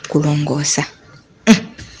kyonna kulongoosa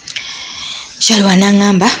Shaluwa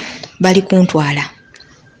nangamba bali kuntwala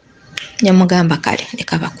ne mugamba kale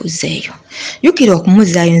leka bakuzeeyo yukira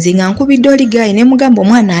okumuzaayo nze nga nkubidde oligayi ne mugamba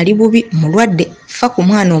omwana ali bubi mulwadde fa ku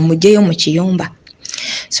mwana omugyeyo mu kiyumba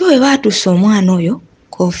so we baatuusa omwana oyo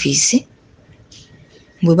ku ofiisi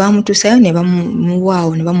bwe bamutuusayo ne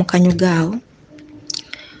bamuwaawo ne bamukanyugaawo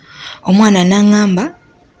omwana nangamba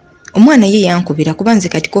omwana ye yankubira kuba nze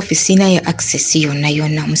kati kofi siinayo access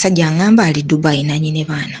yonna omusajja angamba ali Dubai nanyine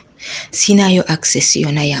baana siinayo access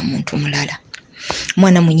yonna ya muntu mulala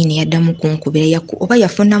mwana mwenyini yaddamu kunkubira oba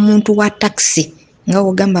yafuna muntu wa taxi nga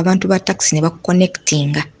ogamba abantu ba taxi ne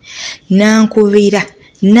bakuconnectinga nankubira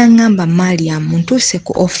nangamba Mariam ntuuse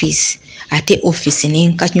ku office ate office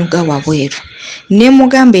nenkanyuga wabweru ne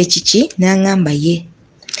mugamba ekiki nangamba ye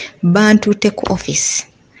bantuute ku office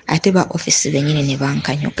ate ba office benyine ne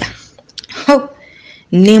bankanyuga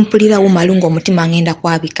nempulirawo malungu omutima ngenda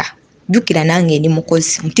kwabika jukira nange ndi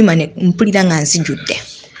mukozi mutima mpulira nga nzijudde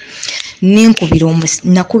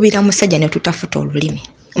nakubira musajja ne tutafuta olulimi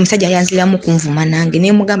omusajja yanziramu kunvuma nange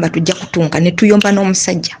ne mugamba tujja kutunka ne tuyomba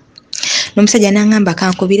n'omusajja nangamba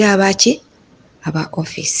kankubira abaki aba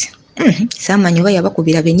office samanyi oba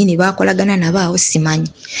yabakubira benyini bakolagana nabaawo simanyi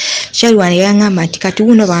Shaluwa ne yangamba nti kati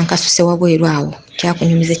wuno bankasuse wabweru awo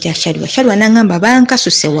kyakunyumiza kya Shaluwa nangamba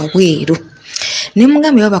bankasuse wabweru ne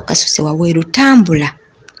mugamba baba bakasuse wabweru tambula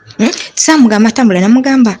samugamba tambula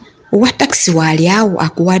namugamba owa taxi wali awo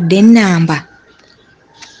akuwadde enamba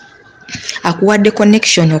akuwadde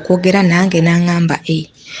connection okwogera nange nangamba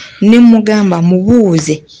ne mugamba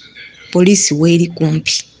mubuuze polisi weeri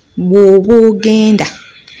kumpi bw'oba ogenda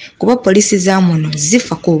kuba polisi za muno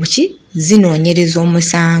zifa kuki zinoonyereza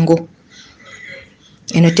omusango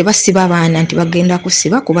eno tebasiba baana nti bagenda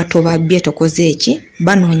kusiba kuba tobabbye tokoze eki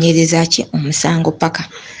banoonyereza ki omusango paka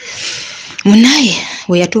munaye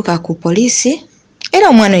we yatuuka ku polisi era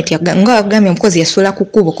omwana nga agambye omukozi yasula ku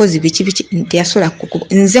kkubo kozi biki nti yasula ku kkubo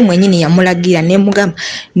nze mwenyini yamulagira ne mugamba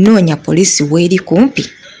noonya polisi weeri kumpi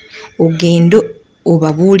ogendo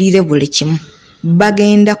obabuulire buli kimu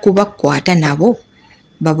bagenda kubakwata nabo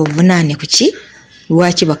babuvunaane kuki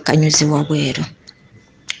lwaki bakanyuzibwa bweru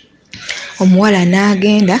omuwala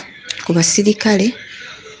n'agenda ku basirikale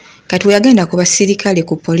kati we yagenda ku basirikale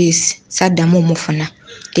ku polisi saddamu omufuna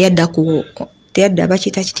teyadda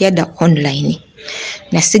bakiyita kiteyadda online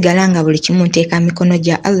nasigala nga buli kimu nteeka mikono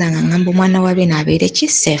gya Allah nga ngamba omwana wabe n'abeere ki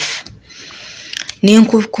safe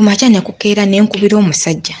kumakya nekukeera nenkubira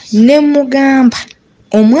omusajja ne mugamba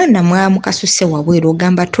omwana mwamukasuse wabweru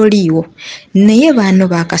ogamba toliiwo naye baano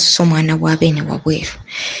bakasuse omwana bwabeene wabweru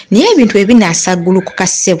naye ebintu ebinaasagulukuka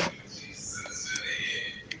ssebo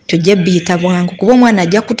tujje biyita bwangu kuba omwana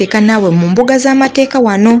ajja kuteeka naawe mu mbuga z'amateeka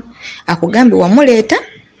wano akugambe wamuleeta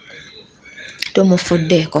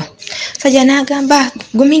tomufuddeeko sajja n'agamba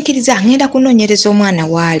gumiikiriza ngenda kunoonyereza omwana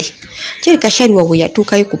waali kirika Shaluwa bwe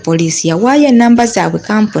yatuukayo ku polisi yawaayo enamba zaabwe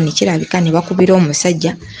kampuni kirabika ne bakubira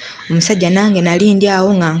omusajja nange nali ndi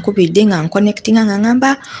awo nga nkubidde nga nkonectinga nga ngamba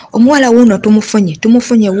omuwala wuuno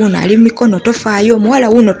tumufunye wuuno ali mikono tofaayo omuwala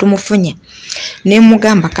wuuno tumufunye ne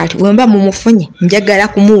mugamba kati wemba mumufunye njagala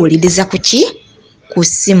kumuwuliriza ku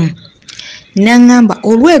ssimu nangamba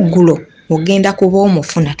olweggulo ogenda kuba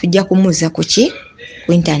omufuna tujja kumuuza ku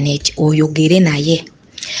ku internet oyogere naye.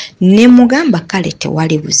 Ne mugamba kale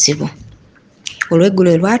tewali buzibu.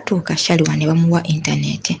 Olweggulo lwatuuka Shaluwa ne bamuwa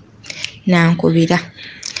internet. Nankubira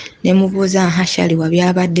ne mubuuza aha Shaluwa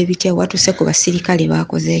byabadde bitya watuse ku basirikale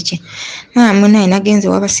bakoze eki. Muna nagenze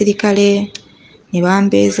w'abasirikale ne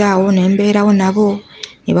bambeezaawo ne mbeerawo nabo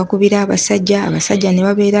ne bakubira abasajja ne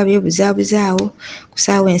babeera beebuzabuzaawo ku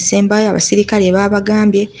ssaawa ensembayo abasirikale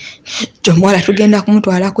babagambye omuwala tugenda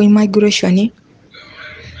kumutwala ku immigration.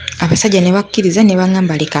 Abasajja ne bakkiriza ne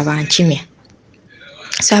baŋŋamba leka bankimya.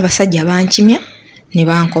 So abasajja bankimya ne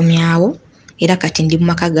bankomyawo era kati ndi mu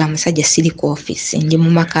maka ga musajja siri ku office ndi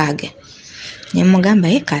mu maka ge. Ne mugamba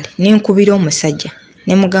kale ne nkubira omusajja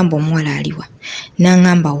ne mugamba omuwala aliwa.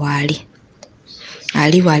 N'aŋŋamba waali.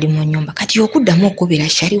 Aliwa ali mu nnyumba. Kati okuddamu okubira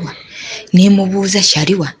Shaluwa ne mubuuza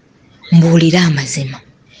Shaluwa mbuulira amazima.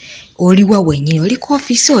 Oliwa wennyini oli ku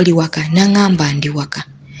office oli waka? N'aŋŋamba ndi waka.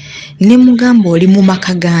 Ne mugamba oli mu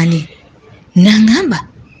maka gaani? N'aŋŋamba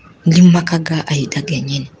ndi mu maka ga Eyeyita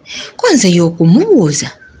gennyini. Konze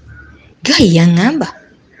y'okumubuuza Gayi yaŋŋamba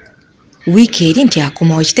wiiki eri nti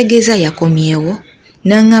akomawo kitegeeza yakomyewo.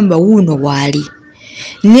 N'aŋŋamba wuuno waali.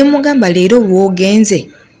 Ne mugamba leero bw'ogenze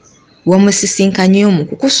wamusisinkanyeyo mu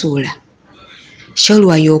kukusuula.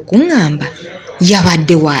 Shaluwa y'okuŋŋamba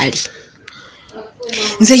yabadde waali.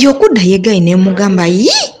 Nze y'okudda ye Gayi ne mugamba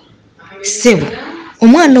ssebo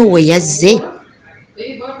omwana owe yazze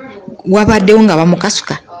wabaddewo nga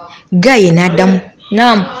bamukasuka. Gayi n'addamu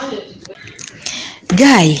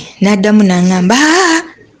n'addamu n'aŋŋamba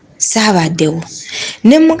saabaddewo.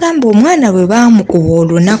 Ne mugamba omwana bwe baamukuba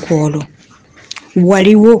olunaku olwo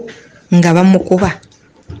waliwo nga bamukuba.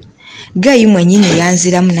 Gayi mwennyini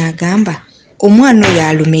yanziramu n'agamba omwana oyo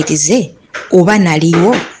alumirize oba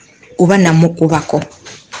naliwo oba namukubako.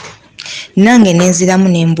 Nange nenziramu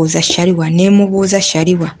ne mbuuza Shaluwa ne mubuuza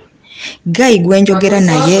Shaluwa Gayi gwe njogera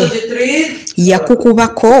naye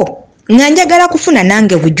yakukubako nga njagala kufuna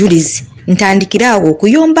nange bujulizi ntandikira awo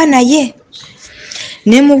okuyomba naye.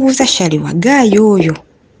 Ne mubuuza Shaluwa Gayi oyo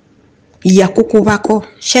yakukubako?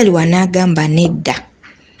 Shaluwa n'agamba nedda.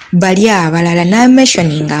 Bali abalala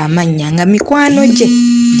n'amentioninga amannya nga mikwano gye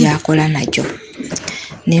gy'akola nagyo.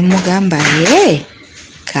 Ne mugamba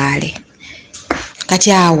kale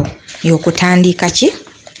kati awo y'okutandika ki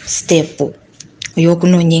step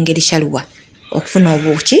ey'okunoonya engeri Shaluwa okufuna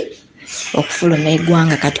obuuki okufuluma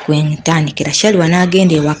eggwanga. Kati kwentandikira Shaluwa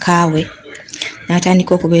n'agenda ewakaawe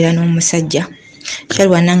n'atandika okubeera n'omusajja.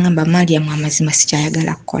 Shaluwa n'aŋŋamba Mariam amazima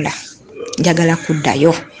sikyayagala kukola, njagala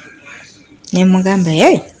kuddayo. Ne mugamba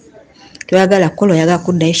toyagala kukola oyagala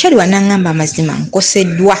kuddayo? Shaluwa n'aŋŋamba amazima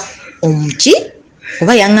nkoseddwa omuki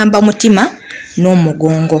oba yaŋŋamba mutima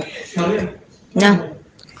n'omugongo.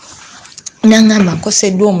 N'aŋŋamba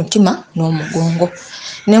nkoseddwa omutima n'omugongo.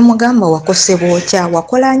 Ne mugamba wakosebwa otya?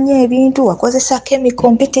 Wakola nnyo ebintu, wakozesa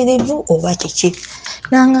chemical mpitirivu oba kiki?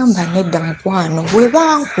 N'aŋŋamba nedda mukwano, bwe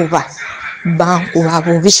bankuba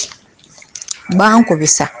bubi,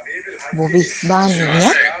 bankubisa bubi,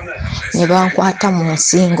 baaninya ne bankwata mu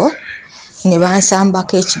nsingo ne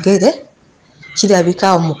bansambako ekigere. Kirabika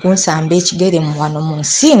awo mu kunsamba ekigere wano mu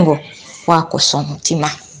nsingo wakosa omutima.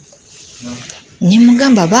 Ne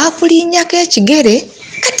mugamba baakulinnyako ekigere?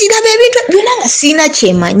 Kati laba ebintu byonna nga siina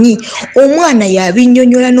kyemanyi. Omwana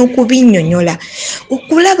yabinnyonnyola n'okubinnyonnyola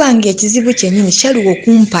okulaba ng'ekizibu kyennyini Shaluwa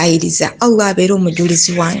okumpayiriza. Allah abeera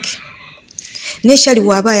omujulizi wange. Ne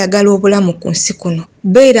Shaluwa aba ayagala obulamu ku nsi kuno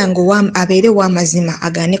beera abeere w'amazima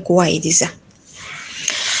agaane kuwayiriza.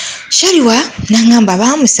 Shaluwa n'aŋŋamba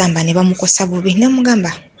baamusamba ne bamukosa bubi. Ne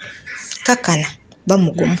mugamba kakkana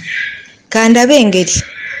bamugumu kandabe engeri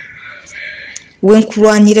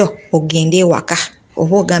wenkulwanira ogende ewaka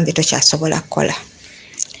oba ogambe tokyasobola kukola.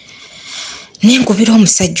 Nenkubira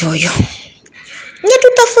omusajja oyo ne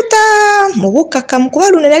tutafuta mu bukkakkamu kuba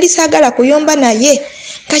luno nali saagala kuyomba naye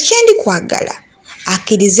kakyendi kwagala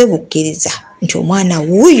akkirize bukkiriza nti omwana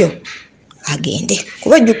wuuyo agende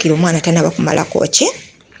kuba jjukira omwana tanaba kumalako ki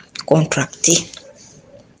contract.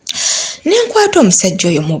 Nenkwata omusajja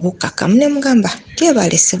oyo mu bukkakkamu ne mugamba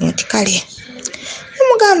tyebalesemu nti kale.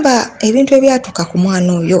 Mugamba ebintu ebyatuuka ku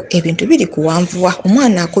mwana oyo ebintu biri kuwanvuwa,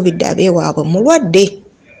 omwana akubidde abeewaabwe mulwadde.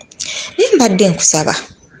 Naye mbadde nkusaba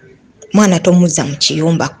mwana tomuzza mu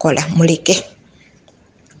kiyumba kukola, muleke.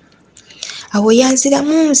 Awo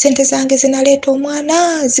yanziramu sente zange zinaleeta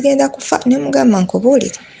omwana zigenda kufa. Ne mugamba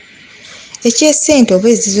nkubuulire ekyesente oba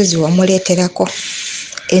ezizo ziwamuleeterako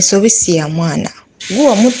ensobi si ya mwana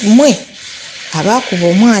guwa mwe abaakuba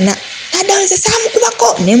omwana naddanze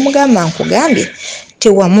saamukubako. Ne mugamba nkugambye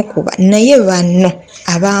tewamukuba naye banno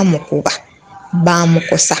abaamukuba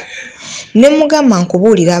baamukosa. ne mugamba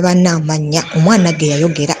nkubuulira banna amanya omwana ge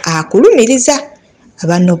yayogera akulumiriza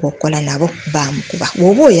abanno bokola nabo bamukuba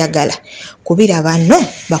bwoba oyagala kubira banno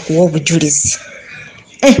bakuwa obujulizi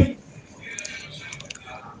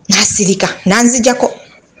nasirika nanzijako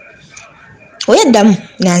oyaddamu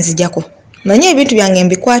nanzijako manye ebintu byange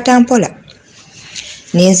mbikwata mpola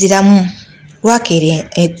nenziramu lwakere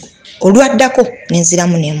olwaddako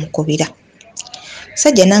nenziramu nemukubira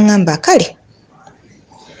sajja nangamba kale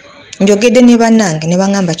njogedde ne bannange ne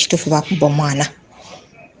bangamba kituufu bakuba omwana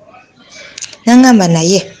nangamba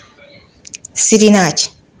naye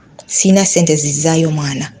sirina sente zizaayo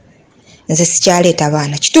omwana nze sikyaleeta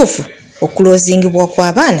baana kituufu okulozingibwa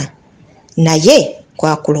kw'abaana naye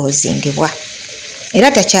kwakulozingibwa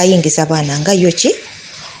era takyayingiza baana nga yo ki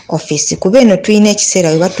office kuba eno tulina ekiseera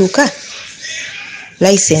we batuuka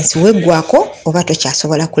license weggwako oba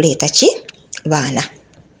tokyasobola kuleeta ki baana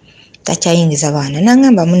takyayingiza baana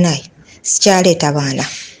nangamba munaye sikyaleeta baana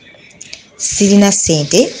sirina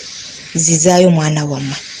sente zizaayo omwana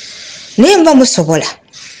wammwe naye mba musobola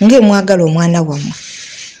ng'emwagala omwana wammwe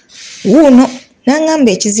wuuno nangamba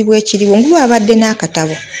ekizibu ekiriwo ngulwabadde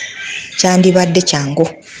n'akatabo kyandibadde kyangu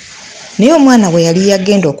naye omwana bwe yali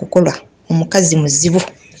yagenda okukola omukazi muzibu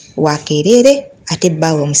wakeerere ate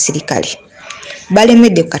bbaawe omusirikale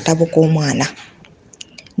balemedde ku katabo k'omwana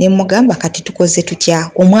ne mugamba kati tukoze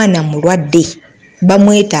tutya omwana mulwadde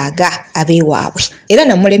bamwetaaga abeewaabwe era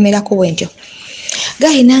namulemerako bwentyo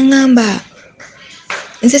gayi nangamba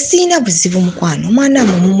nze sirina buzibu mukwano omwana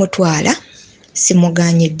mumutwala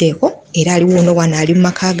simuganyiddeeko era ali wuuno wano ali mu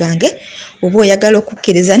maka gange oba oyagala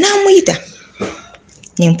okukkiriza n'amuyita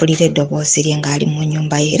nempulira eddoboozi lye ng'ali mu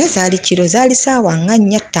nnyumba ye era zaali kiro zaali ssaawa nga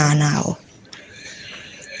 4-5 awo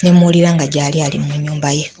nemuwulira nga gyali ali mu nnyumba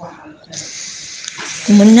ye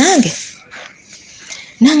munnange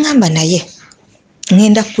nangamba naye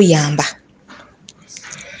ngenda kuyamba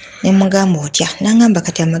nemugamba otya nangamba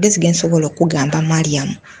kati amagezi gensobola okugamba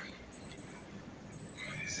Mariamu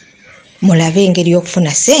mulabe engeri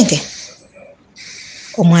y'okufuna sente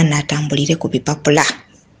omwana atambulire ku bipapula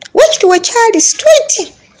wekiti wekyali straight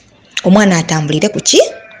omwana atambulire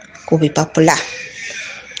ku bipapula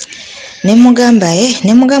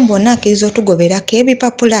nemugamba onaakiriza otugoberako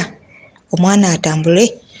ebipapula omwana atambule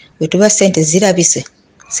bwetuba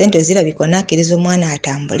sente zirabika onaakiriza omwana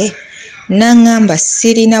atambule nangamba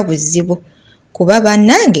sirina buzibu kuba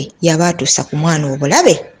bannange yaba atuusa ku mwana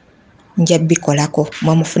obulabe nja bikolako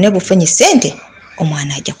mwamufune bufunyi sente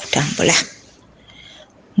omwana ajja kutambula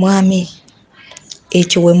mwami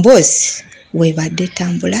ekyo wemboozi webadde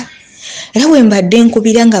tambula era wembadde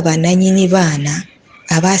nkubira nga bananyini baana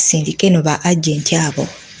abasindika eno ba agenti abo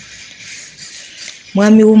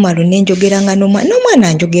mwami Umaru nenjogeranga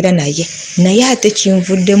n'omwana njogera naye ate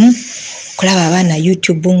kinvuddemu kulaba abaana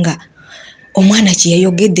YouTube nga omwana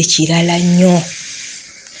kyeyayogedde kirala nnyo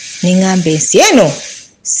nengamba ensi eno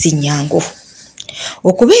si nyangu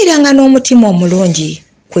okubeeranga n'omutima omulungi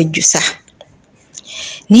kwejjusa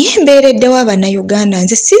naye mbeereddewo Abannayuganda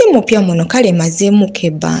nze siri mupya muno kale mazeemuko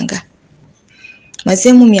ebbanga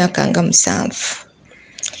mazeemu myaka nga 7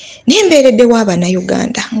 naye mbeereddewo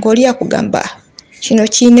Abannayuganda ng'oli akugamba kino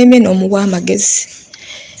kiinemye n'omuwa amagezi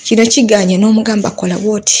kino kiganye n'omugamba kola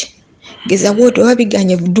bwoti geza bwoti oba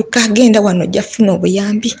biganye budduka agenda wano ojja funa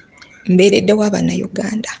obuyambi mbeereddewo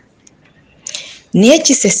Abannayuganda naye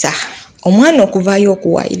kisesa omwana okuvaayo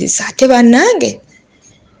okuwaayiriza ate bannange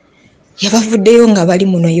yabavuddeyo nga bali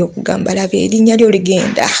muno y'okugamba laba erinnya lyo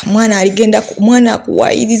ligenda omwana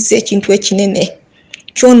akuwaayiriza ekintu ekinene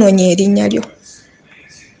kyonoonye erinnya lyo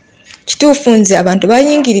kituufu nze abantu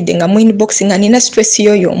bayingiridde nga mu inbox nga nina stress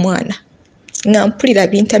y'oyo omwana nga mpulira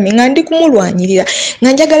bintami nga ndi kumulwanyirira nga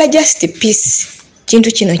njagala just peace kintu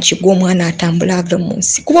kino kigwa omwana atambula ave mu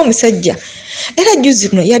nsi kuba omusajja era juzi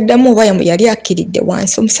no yaddamu oba yali akiridde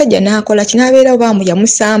wansi omusajja n'akola kinabeera oba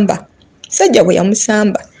yamusamba musajja bwe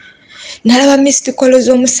yamusamba nalaba missed call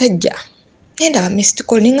z'omusajja ndaba missed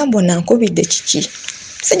call ninga mbona nkubidde kiki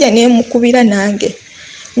musajja nemukubira nange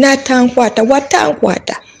n'atankwata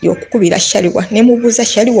watankwata y'okukubira Shaluwa nemubuuza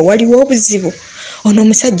Shaluwa waliwo obuzibu ono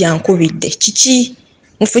omusajja nkubidde kiki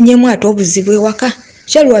mufunyemu ate obuzibu ewaka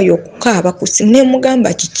Shaluwa y'okukaaba ku simu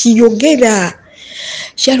nemugamba kiki yogera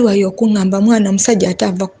Shaluwa y'okungamba mwana musajja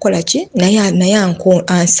atava kukola ki naye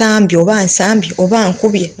ansambye oba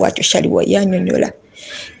nkubye bwatyo Shaluwa yanyonyola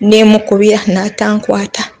nemukubira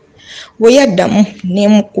n'atankwata bwe yaddamu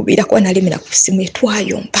nemukubira kuba nalemera ku simu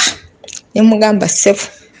etwayomba nemugamba sefu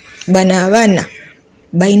bano abaana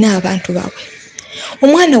balina abantu baabwe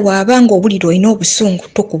omwana waabanga obuliro olina obusungu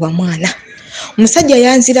tokuba mwana omusajja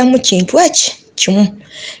yanziramu kintu kimu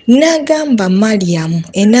nagamba Mariam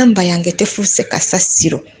enamba yange tefuuse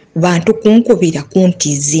kasasiro bantu kunkubira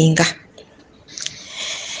kuntizinga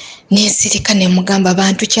nesirika ne mugamba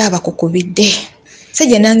bantu kyaba kukubidde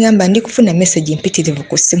sije nangamba ndi kufuna message mpitirivu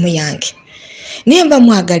ku simu yange nemba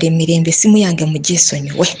mwagala emirembe simu yange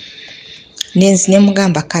mujesonyiwe nenzi ne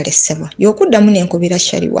mugamba kale sebo yokuddamu nenkubira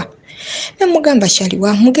Shaluwa ne mugamba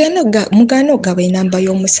Shaluwa mugano gaba enamba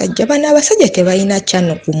y'omusajja bana abasajja tebalina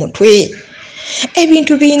channel ku mutwe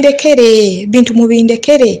ebintu bindekere bintu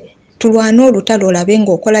mubindekere tulwana olutalo olabe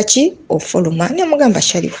ng'okola ki ofuluma ne mugamba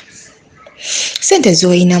Shaluwa sente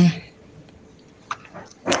zoyinamu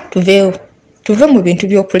tuve mu bintu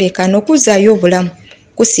by'okulekana okuzaayo obulamu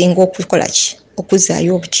kusinga okukola ki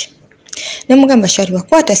okuzaayo obuki ne mugamba Shaluwa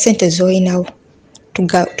kwata sente zoyinawo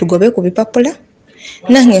tugobe ku bipapula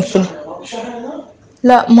nange nfuna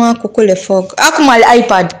la mwakukule fog akumali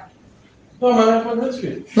iPad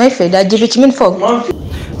my friend ajibikimin fog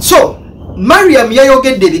so Mariam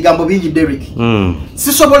yayogedde ebigambo bingi Derek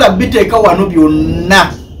sisobola biteeka wano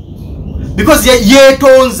byonna because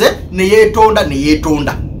yeetonze ne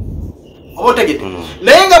yeetonda obotegete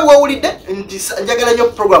naye nga bwowulidde nti njagala nnyo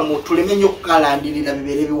programu tuleme nnyo okukalandirira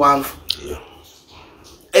bibeere biwanvu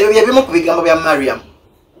ebyo byebimu ku bigambo bya Mariam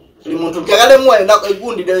buli muntu njagalemu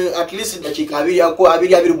egundi at least dakiika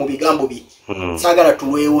abiri mu bigambo bye saagala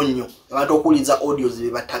tulwewo nnyo abantu okuwuliza audios be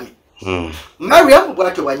batame Mariam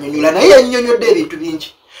bwatyo bwanyonyola naye yannyonnyodde ebintu bingi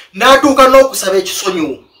n'atuuka n'okusaba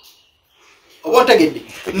ekisonyiwo oba ntegedde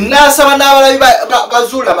n'asaba n'abalabi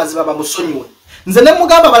bazuula amazima bamusonyiwe nze ne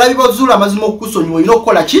mugamba abalabi bazuula amazima okukusonyiwa olina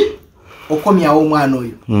okukola ki okomyawo omwana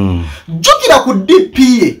oyo jjukira ku DP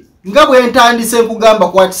ye nga bwe ntandise nkugamba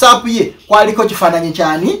ku WhatsApp ye kwaliko kifaananyi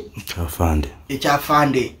kyani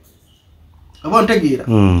ekyafande oba ntegeera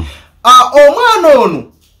omwana ono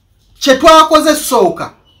kye twakoze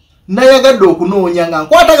sooka nayagadde okunoonya nga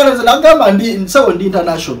nkwatagana nze nagamba nsawo ndi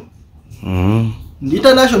international ndi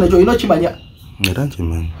international ekyo olina okimanya era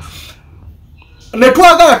nkimanyi ne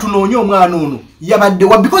twagala tunoonye omwana ono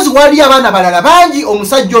yabaddewa because wali abaana balala bangi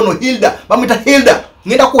omusajja ono Hilda bamwita Hilda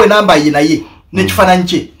ngenda kuwa enamba ye naye nekifaananyi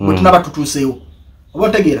kye bwe tunaba tutuuseewo oba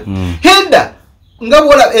ntegeera Hilda nga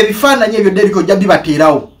bwola ebifaananyi ebyo Derek ojja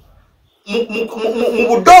bibateerawo mu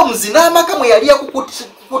budomuzi n'amaka mwe yali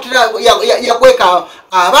yakweka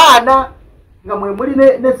abaana nga mwe muli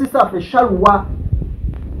ne sisafe Shaluwa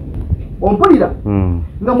ompulira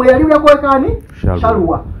nga mwe yali yakwekani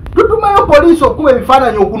Shaluwa tutumayo poliisi okuba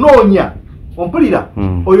ebifaananyi okunoonya ompulira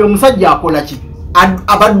oyo omusajja akola ki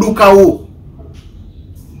abaddukawo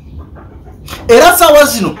era sawa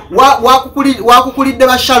zino wakukulidde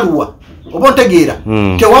ba Shaluwa oba ntegeera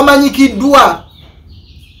tewamanyikiddwa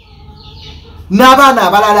n'abaana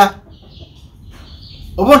abalala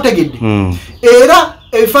oba ntegedde era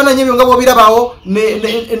ebifaananyi ebyo nga bw'obirabawo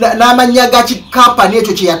n'amannya ga kikampani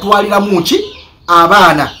ekyo kye yatwaliramu ki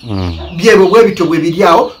abaana byebwe bwe bityo bwe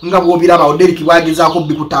biryawo nga bw'obirabawo Derek bwagezaako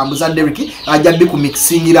bikutambuza Derek ajja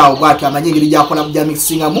bikumixingirawo bw'atyo amanyi engeri gy'akola bya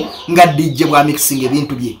mixingamu nga DJ bwa mixing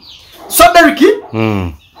ebintu bye so Derek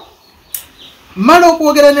mala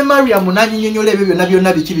okwogera ne Mariam n'anyinyonnyola ebyo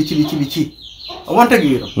byonna biki oba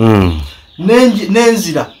ntegeera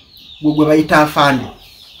n'enzira gwe bayita afande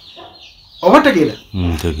oba tegeera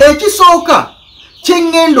ekisooka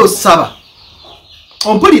kyengendo saba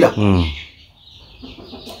ompulira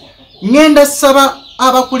ngenda saba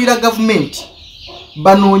abakulira gavumenti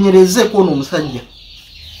banoonyereze kwono omusajja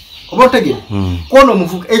oba tegeera kwono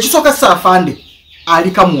omuvuka ekisooka saafande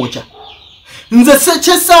ali kamwocha nze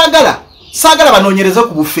saagala banoonyereze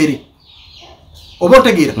ku bufere oba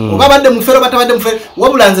otegeera oba abadde mufere oba tabadde mufere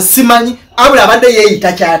wabula nze simanyi abula abadde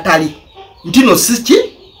yeeyita kyatali ntino siki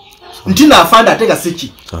ntino afande atega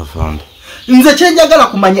siki nze kyenjagala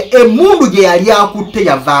kumanya emundu gye yali akutte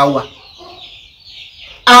yavaawa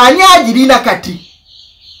ani agirina kati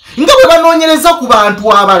nga bwe banoonyereza ku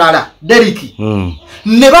bantu abalala Derek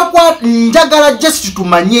ne bakwata njagala just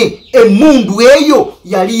tumanye emundu eyo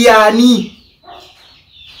yali yaani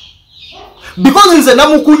because nze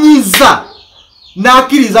namukunyiza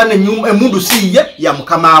n'akkiriza emundu siye ya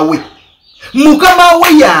mukama we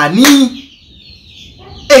yaani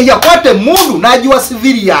eyakwata emundu n'agiwa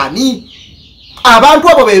civiliani abantu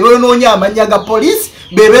abo bebenoonya amanya ga poliisi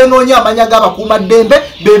bebenoonya amanya g'abakuuma ddembe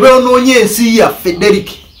bebenoonya ensi yaffe Derek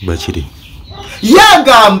bakiri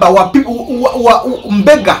yagamba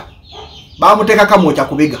mbega bamuteeka kamwocha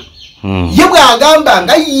kubega ye bwagamba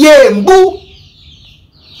nga yembu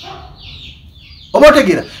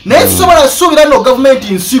obotegera naye sobola suubira no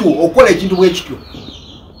gavumenti nsiru okukola ekintu bwe kityo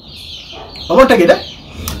obotegera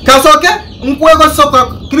kasoke nkweko soka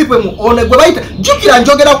klipe mu one gwe bayita jukira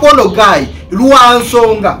njogera kuono guy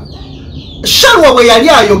Luwansonga Shaluwa bwe yali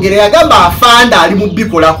ayogera yagamba Afande ali mu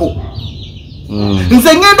bikolako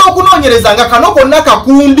nze ngenda okunoonyereza nga kano konna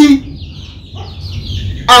kakundi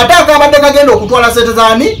ate akabadde kagenda okutwala sente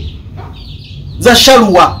zaani za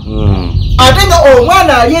Shaluwa ate nga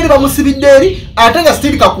omwana ali eri bamusibidde eri ate nga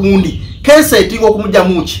stili kakundi kesetinga okumujja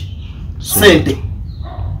muki sente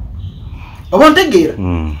obontegeera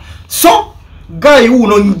so guy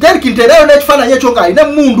uno Derek nterero n'ekifaananyi ekyo nga alina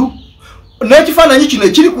mundu n'ekifaananyi kino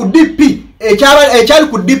ekiri ku DP ekyali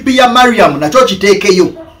ku DP ya Mariam nakyo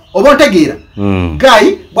kiteekeyo obontegeera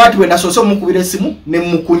guy bwati bwe nasoose omukubira essimu ne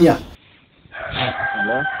mmukunya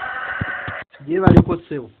gye baliko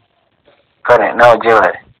ssebo kale nawe gye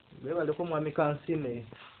bali be baliko mwami Kansime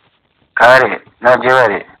kale nawe gye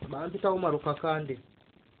bali bampita Umar Kakande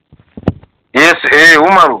yes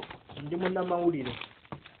Umaru ndi munnamawulire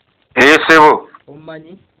sebo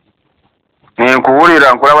omumanyi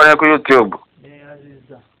nkuwulira nkulaba ne ku YouTube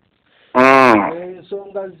azizza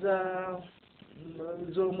ensonga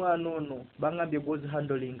z'omwana ono bangambye gwozi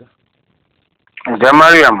handlinga ja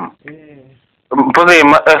Mariam mpoze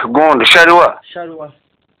gondo Shaluwa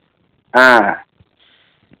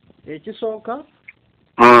ekisooka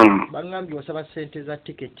bangambye osaba sente za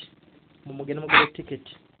tiketi mugende mugule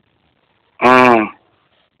tiketi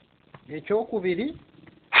ekyokubiri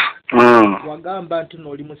wagamba nti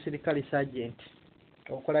n'oli musirikale sergeant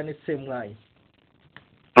okola ne ssemwayi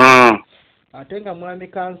ate nga mwami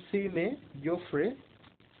Kansime Geoffrey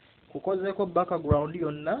kukozeeko background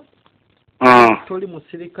yonna toli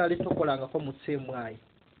musirikale tokolangako mu ssemwayi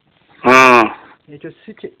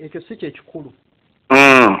ekyo si kyekikulu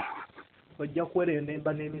ojja kuwereyo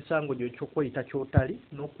nemba n'emisango gyo ekyokweyita kyotali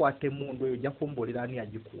n'okwata emundu eyo ojja kumbuulira ani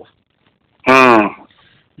agikuwa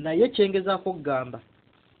naye kyengezaako okugamba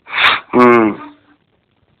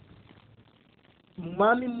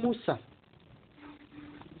mwami Musa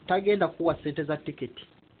tagenda kuwa sente za tiketi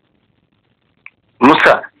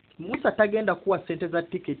Musa tagenda kuwa sente za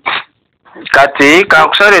tiketi kati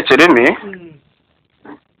kankusala ekirimi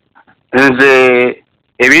nze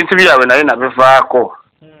ebintu byabwe naye nabivaako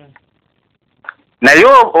naye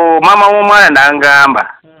mama w'omwana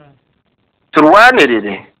nangamba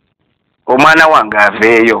tulwanirire omwana wange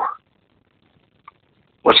aveeyo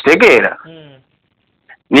okitegeera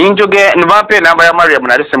ninjogera nibampa enamba ya Mariam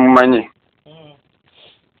nali simumanyi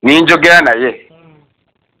ninjogera naye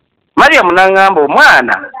Mariam nangamba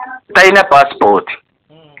omwana talina passport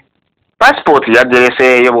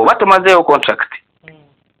yagereseeyo bwoba tomazeeyo contract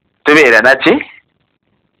tubeera naki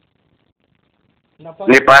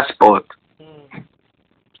ne passport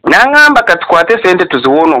nangamba katukwate sente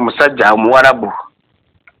tuziwoona omusajja Omuwalabu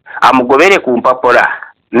amugobere ku mpapula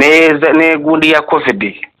negundi ya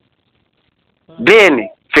COVID then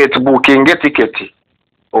Facebook nge tiketi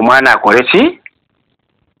omwana akole ki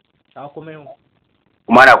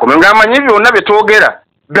omwana akomewo ng'amanyi byonna byetwogera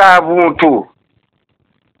bya buntu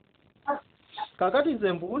kakati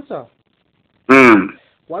nze mbuuza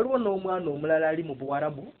waliwo n'omwana omulala ali mu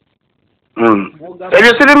Buwarabu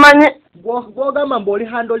ebyo sibimanyi gwogamba mb'oli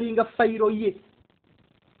handolinga fayiro ye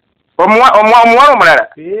omuwala omulala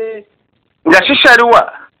nga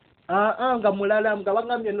Shaluwa nga mulala nga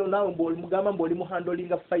bagambye no nawe mugamba mb'oli mu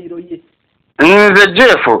handolinga fayiro ye nze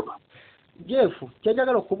Jeff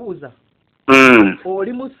kyenjagala okubuuza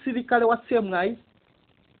oli musirikale wa ssemwayi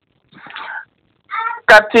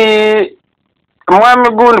kati mwami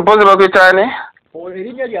gundi pozi bakuyitaane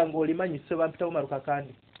erinnya lyange olimanyise bampita Umar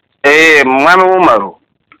Kakande mwami Umaru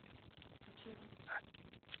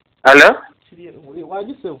alo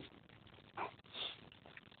wagisewo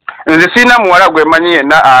nze sina muwala gwe manyi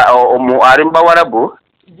yenna ali mu Bawarabu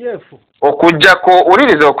Jeff okujjako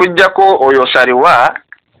uliriza okujjako oyo Shaluwa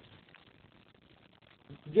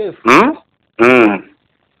Jeff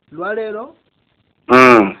lwaleero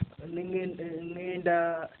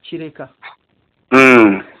ngenda kireka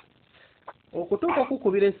okutuuka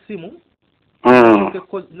okukubira essimu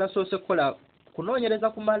nasoose kukola kunoonyereza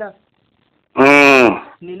kumala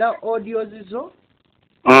nina audios zo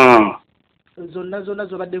zonna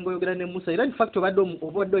zobadde ng'oyogera ne Musa era in fact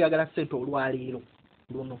obadde oyagala ssente olwaleero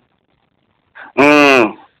luno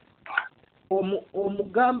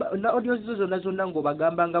omugamba na audios zo zonna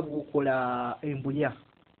ng'obagamba nga bw'okola embunya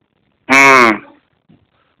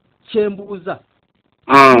kyembuuza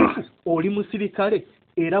oli musirikale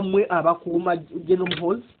era mmwe abakuuma General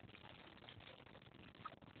Muhoozi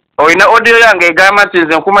olina audio yange egamba nti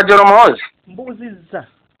nze nkuuma General Muhoozi mbuuzizza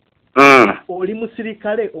oli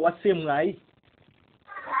musirikale owa ssemwayi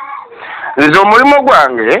nze omulimu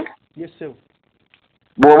gwange yesewo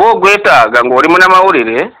bwoba ogwetaaga ng'oli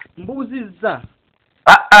munnamawulire mbuuzizza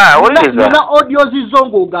oleza nina audio zizo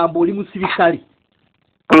ng'ogamba oli musirikale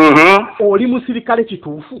oli musirikale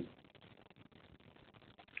kituufu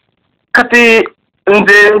kati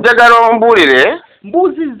nze njagala ombuulire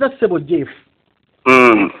mbuuzizza ssebo Jeff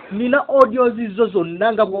nina audio zizo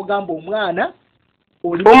zonna nga bw'ogamba omwana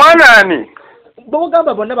omwana ani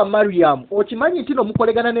bw'ogamba bonna ba Mariam okimanyi nti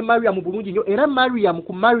n'omukolegana ne Mariam bulungi nnyo era Mariam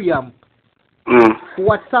ku Mariam ku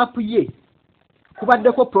WhatsApp ye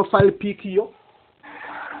kubaddeko profile pic yo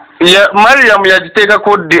Mariam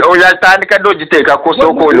yagiteekako ddi oyatandika ddi ogiteekako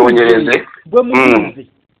sooka onoonyereze bwe mutuuze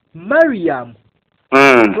Mariam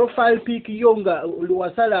profile pic yo nga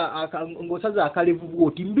wasala ng'osaza akalevu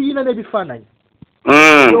bw'oti mbiina n'ebifaananyi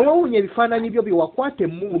owawunya ebifaananyi byo byewakwata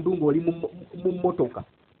emmundu ng'oli mu mmotoka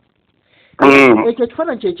ekyo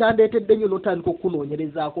ekifaananyi kyekyandeetedde nnyo n'otandika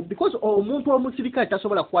okunoonyerezaako because omuntu omusirikale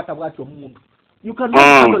tasobola kukwata bw'atyo omundu you can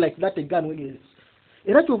handle like that again when you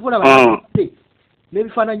era kyova olaba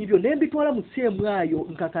n'ebifaananyi byo ne mbitwala mu seemu ayo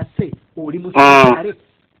nkakase oli musirikale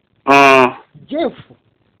Jeff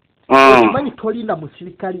okimanyi tolina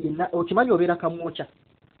musirikale yenna okimanyi obeera kamwokya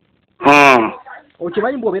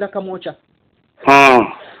okimanyi mbw obeera kamwokya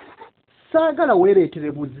saagala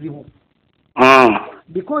weereetere buzibu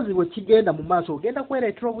because bwe kigenda mu maaso ogenda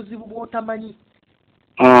kwereetera obuzibu bw'otamanyi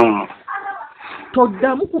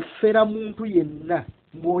toddamu kufera muntu yenna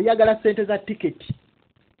ng'oyagala ssente za tiketi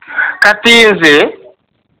kati nze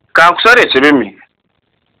kankusala ekirimi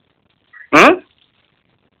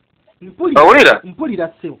owulira mpulira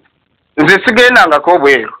ssebo nze sigendangako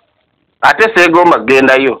bweru ate seegomba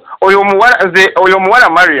kugendayo oyo omuwala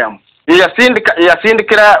Mariam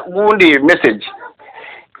yasindikira gundi message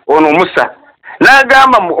ono musa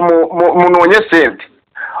n'agamba munoonye ssente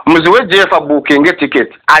muziwe Jeff abuukinge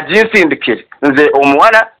tiketi aginsindikire nze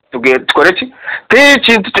omuwala tukole ki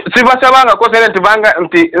sibasabangako sente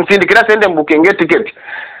nti nsindikira sente mbuukinge tiketi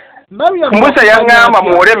musa yaŋŋamba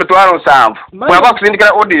muwole emitwalo 7 bw'aba akusindikira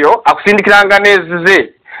audio akusindikiranga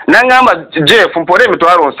n'ezize n'aŋŋamba Jeff mpole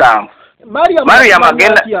emitwalo 7 Mariam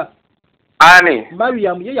agenda ani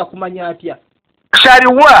Mariam ye yakumanya atya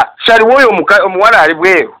Shaluwa oyo omuwala ali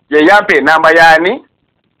bweru ye yampa enamba yaani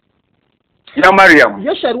ya Mariam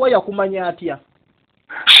ye Shaluwa yakumanya atya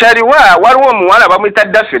Shaluwa waliwo omuwala bamuyita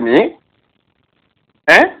Daphne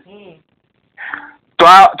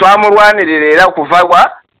twamulwanirira era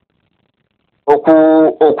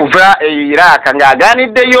okuva e Iraq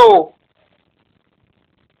ng'agaaniddeyo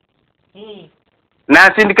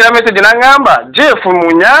n'ansindikira message n'aŋŋamba Jeff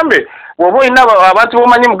munyambe bw'oba olina abantu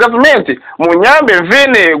b'omanyi mu gavumenti munyambe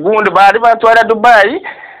nveene gundi baali bantwala Dubai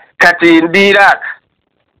kati ndi Iraq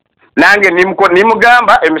nange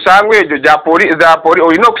nimugamba emisango egyo za poli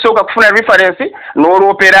olina okusooka kufuna reference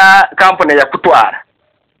n'olwopera kampuni yakutwala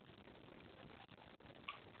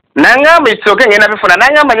n'aŋŋamba ekisooke ngenda bifuna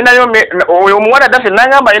n'aŋŋamba ninayo oyo omuwala Dafe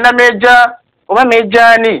n'aŋŋamba alina meja oba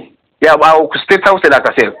mejaani awo ku State House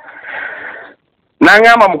n'akaseera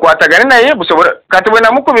n'aŋŋamba mukwatagane naye busobola kati bwe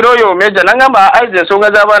namukubira oyo meja n'aŋŋamba aize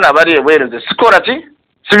ensonga z'abaana abali ebweru nze sikola ki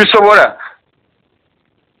sibisobola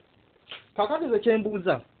kakati ze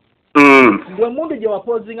kyembuuza bwe mundu gye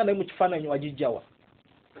wapozinga naye mu kifaananyi wagijjawa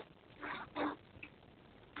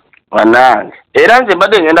wanange era nze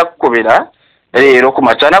mbadde ngenda kukubira leero ku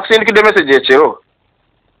makya nakusindikidde message ekiro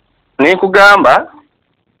ninkugamba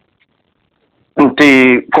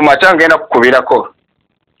nti ku makya ngenda kukubirako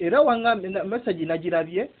era wangambe message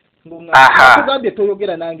nagirabye ng'ogambye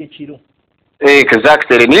toyogera nange kiro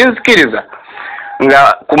exactly ninzikiriza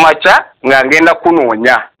nga ku makya nga ngenda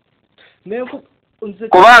kunoonya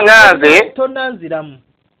kubanga nze tonanziramu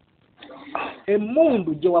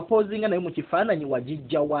emmundu gye wapozinga naye mu kifaananyi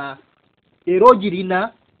wagijjawa era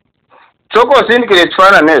ogirina sooka osindikira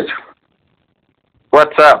ekifaananyi ekyo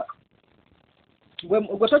WhatsApp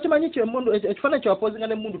gwe tokimanyi kyemundu ekifaananyi kyewapozinga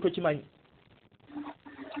n'emmundu tokimanyi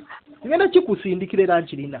ngenda kikusindikira era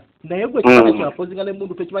nkirina naye gwe ekifaananyi kyewapozinga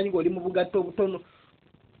n'emmundu tokimanyi ng'oli mu bugatto obutono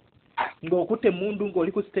ng'okutte emmundu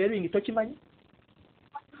ng'oli ku steering tokimanyi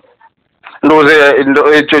ndowooza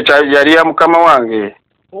ekyo yali ya mukama wange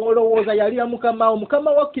olowooza yali ya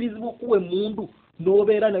mukama wakkirizibwa okuwa emmundu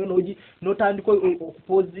n'obeera nayo n'otandika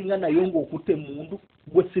okupozinga nayo ng'okutta emmundu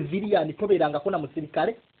gwe civilian tobeerangako na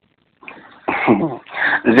musirikale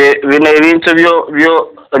nze bino ebintu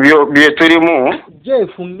bye tulimu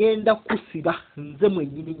Jeff ngenda kusiba nze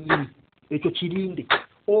mwennyini nnyini ekyo kirinde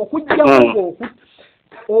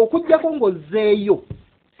okujjako ng'ozzeeyo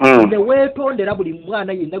ne weetondera buli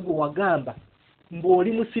mwana yenna gwe wagamba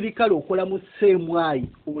ng'oli musirikale okola mu seemwayi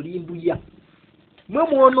oli nduya mwe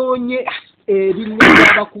mwonoonye erinnya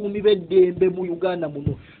ly'abakuumi b'eddembe mu Uganda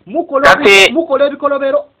muno mukola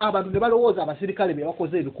ebikolobero abantu ne balowooza abasirikale be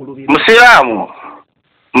bakoze ebikolobero. Musiraamu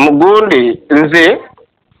mugundi nze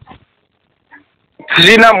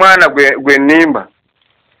sirina mwana gwe nnimba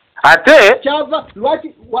ate kyava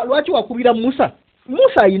lwaki wakubira Musa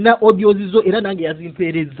ayina odyozizo era nange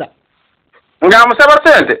yazimpeereza ng'amusaba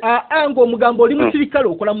sente ng'omugambo oli musirikale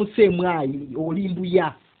okola mu Ssemwayi oli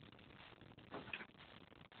mbuya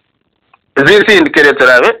zinsindikire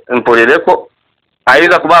turabe mpulireko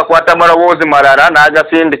ayinza kuba akwata amaloboozi malala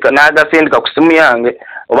n'agasindika ku simu yange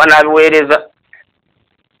oba n'abiweereza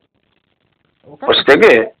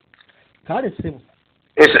okitegee kale ssebo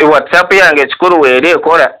WhatsApp yange ekikulu weeri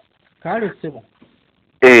ekola kale ssebo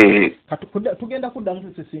tugenda kuddamu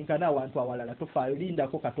tusisinkana awantu awalala tofaayo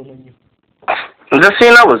lindako katono nnyo nze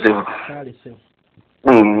siina buzibu kale ssebo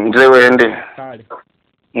nze wende kale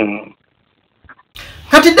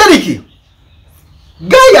kati Deriki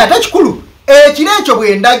gaya atakikulu ekiro ekyo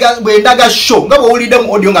bwendaga show nga bwowulidde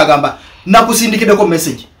mu audio ng'agamba nakusindikiddeko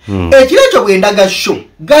message ekiro ekyo bwendaga show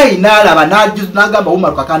gayi n'alaba n'agamba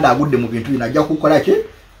Umar Kakande agudde mu bintu bino ajja kukola ki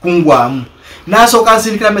kungwamu n'asooka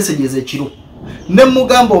nsindikira messages ekiro ne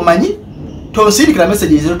mugamba omanyi tonsindikira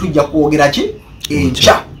messages eziro tujja kwogera ki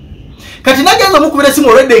enkya kati nagenza omukubira esimu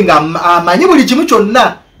olwedde nga amanyi buli kimu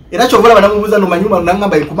kyonna era kyovula banamubuuza nomanyi Umar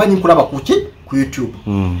nangamba nkumanyi nkulaba kuki ku YouTube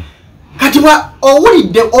kati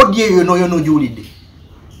owulidde audio yono gyulidde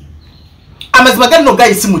amazima gali no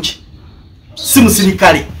gayi simu ki simu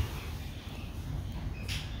sirikale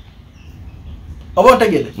oba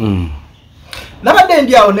ontegedde nabadde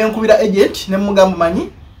ndi awo nenkubira agent ne mugamba manyi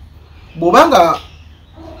bw'obanga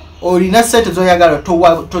olina sente zoyagala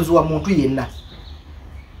toziwa muntu yenna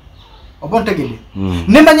oba ontegedde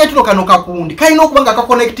nemanya tuno kano kakundi kalina okuba nga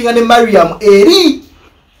kakonectinga ne Mariam eri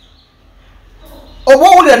oba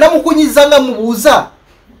owulira namukunyiza nga mubuuza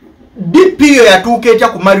DP yo yatuuka etya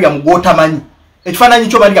ku Mariam gw'otamanyi ekifaananyi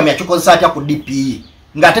kyo Mariam yakikozesa atya ku DP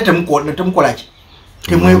ng'ate temukola ki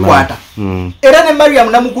temwekwata era ne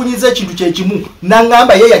Mariam namukunyiza ekintu kyekimu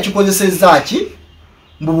nangamba ye yakikozesezza ki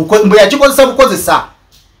mbu yakikozesa bukozesa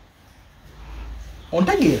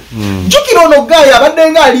ontegeera jjukira ono gaaya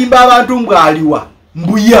abadde nga alimba abantu mbwaliwa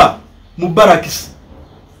mbuya mu barakisi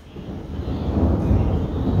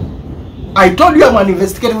I told you I'm an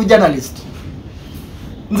investigative journalist.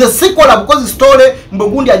 Nze sikola because story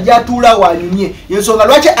mbogundi ajatula wanyumye. Yensonga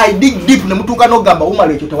lwache I dig deep ne mutuka no gamba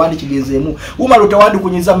Umar ekyo tewandi kigenzemu. Umar tewandi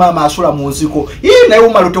kunyiza mama asula mu nziko. Hii na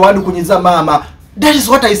Umar tewandi kunyiza mama. That is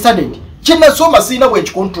what I studied. China soma sina we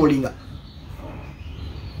controlling.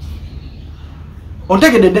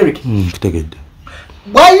 Ontegede Derek. Kitegede.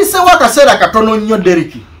 Wayise wakasera katono nnyo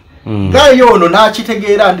Derek. Gayo ono na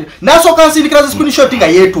kitegeera ndi. Nasoka nsindikira screenshot nga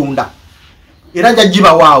yetunda. Era nja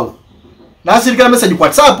jiba wao nasirikira message ku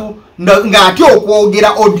WhatsApp nga ati okwogera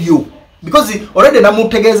audio because already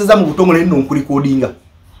namutegeezeza mu butongole nno nkulikodinga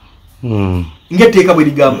ngeteeka bwe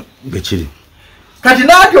ligamba bekiri kati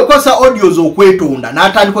naati okosa audio z'okwetonda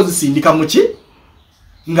n'atandika zisindika muki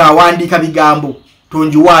ng'awandiika bigambo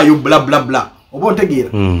tonjiwaayo bla bla bla oba ontegeera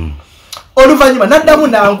oluvannyuma n'addamu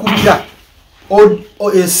n'ankubira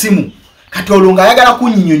esimu kati olwo ng'ayagala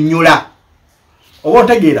kunnyonnyola oba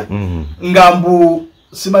otegeera ngambu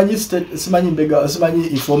simanyi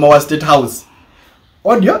informa wa State House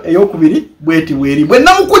audio eyokubiri bweti bweri bwe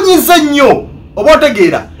namukunyiza nnyo oba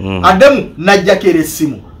otegeera addemu najjako era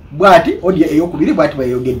essimu bwati audio eyokubiri bwati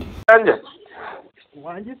bayogedde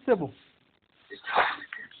wangi ssebo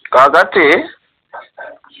kakati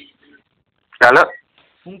ala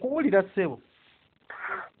nkuwulira ssebo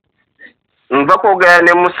nva kwogera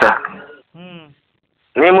ne Musa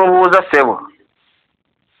nemubuuza ssebo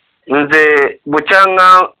nze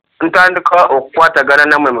bukyanga ntandika okukwatagana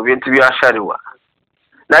namwe mu bintu bya Shaluwa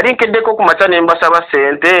nali nkeddeko ku makya ne mbasaba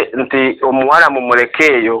sente nti omuwala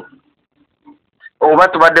mumulekeeyo oba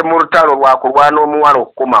tubadde mu lutalo lwakulwana omuwala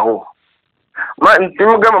okukomawo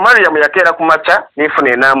ntimugamba Mariam yakeera ku makya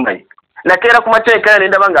nifuna enamba ye nakeera ku makya ekaya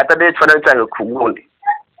nendaba ng'ataddeyo ekifaananyi kyange ku gundi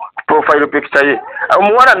profile picture ye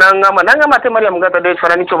omuwala nangamba ate Mariam ng'ataddeyo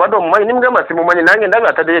ekifaananyi kyo obadde omumanyi nimugamba simumanyi nange ndabye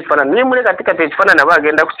ataddeyo ekifaananyi nimuleka tikati ekifaananyi aba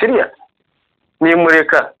agenda kukirya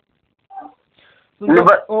nimuleka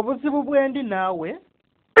obuzibu bwendi naawe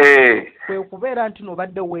kwe kubeera nti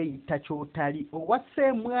nobadde weeyita kyotali owa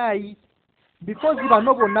Ssemwayi because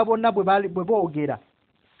bano bonna bwe boogera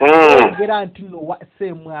boogera nti nowa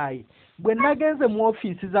Ssemwayi bwe nagenze mu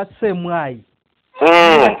ofiisi za Ssemwayi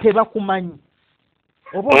tebakumanyi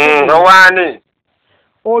oba waani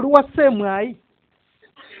oli wa Ssemwayi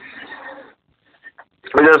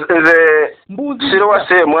nze siri wa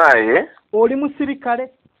Ssemwayi oli musirikale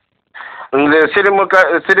Nze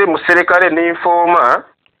siri muserikale ni informa.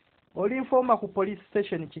 Oli informa ku police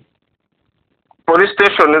station ki? Police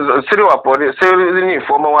station siri wa police siri ni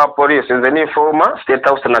informa wa police nze ni informa state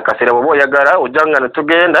house na kasera bobo yagala ojanga ne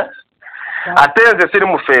tugenda. Atenze siri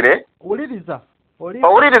mufere. Uliriza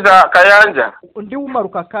Kayanja. Ndi Umar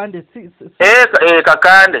Kakande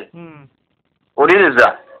Kakande.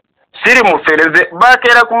 Uliriza. Siri mufereze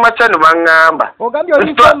bakera ku macano bangamba. Ogambye oli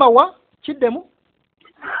informa wa kiddemu?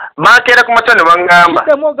 Bakera ku macano bangamba.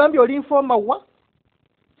 Kiddemu ogambye oli informa wa?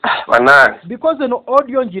 Banani. Because no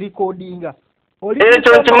audio nji recordinga.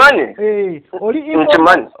 Ekyo nkimanyi.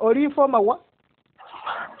 Oli informa wa?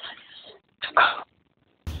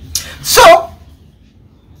 So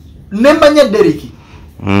nembanya Deriki.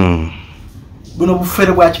 Buno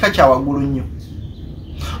bufere bwa kika kya wagulu nnyo.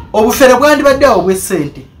 Obufere bwandibadde awo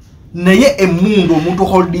bw'essente naye emundu omuntu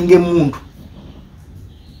holding emundu.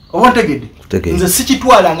 Owantegedde? Nze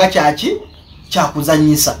sikitwala nga kyaki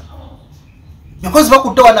kyakuzanyisa. Because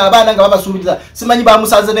bakutowa na abaana nga babasuubiza simanyi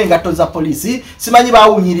bamusanze n'engatto za polisi, simanyi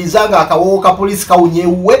baawunyiriza nga akawowo ka polisi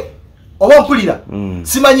kawunyewuwe. Oba mpulira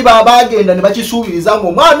simanyi bagenda ne bakisuubiriza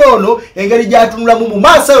ng'omwana ono engeri gy'atunulamu mu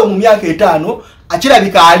maaso eyo mu myaka 5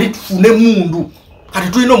 akirabika ali tufune mundu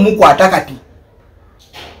kati tulina omukwata kati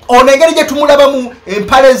ono engeri gye tumulabamu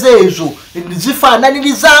empale zeezo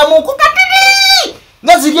zifaananirizaamu kukatiri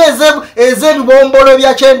nga ziri ez'ebibombolo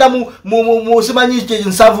bya 9 mu simanyi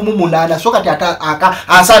 7 so kati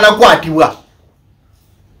asaana kwatibwa.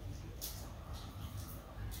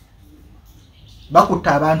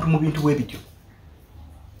 Bakutta abantu mu bintu bwebityo.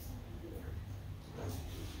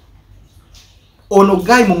 Ono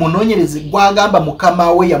gayi mu munonyereze gwagamba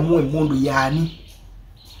mukama we yamuwe mundu yani.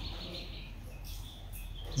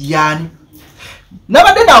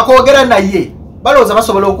 Nabadde nakwogera naye balowooza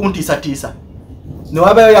basobola okuntiisatiisa. Ne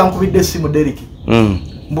wabayo yankubidde essimu Deriki.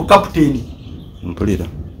 Mbu kapiteeni. Mpulira.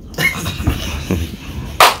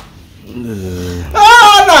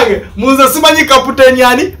 Nange muze simanyi kapiteeni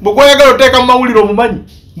yani bw'oyagala oteeka mu mawulire omumanyi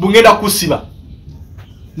bungenda kusiba.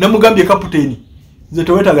 Namugambye kapiteeni nze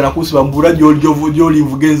tewetagala kusiba mbula gy'oli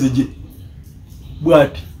nvugenze gye.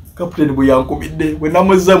 Bw'ati kapiteeni bwe yankubidde bwe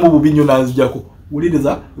namuzzamu bubi nnyo nanzijako.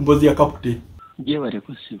 Wuliriza embozi ya kapiteeni. Gyebale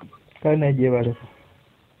kusiba. Kana gyebale.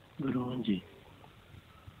 Bulungi.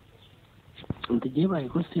 Nti gyebale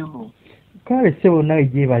kusiba. Kale sebo nawe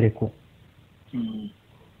gyebaleko.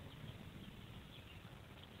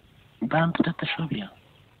 Bantu tatashobya.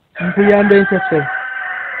 Nkuyambe nsese.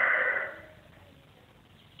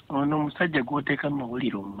 Ono musajja gw'oteeka mu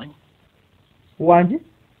mawulire omumanyi. Wangi?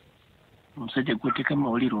 Musajja gw'oteeka mu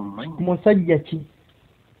mawulire omumanyi. Musajja ki?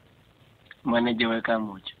 Manager wa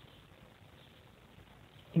Kamuki.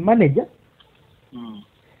 Manager?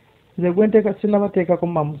 Nze gwenteeka sinnabateekako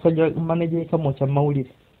musajja manager wa Kamuki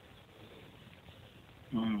amawulire.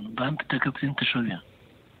 Bantu tatashobya.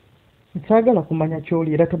 Nsaagala kumanya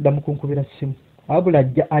kyoli era toddamu kunkubira ssimu. Wabula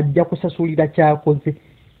ajja kusasulira kyakoze.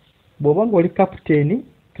 Bw'oba ng'oli kapiteeni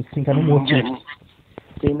tusinkane mu ofiisi.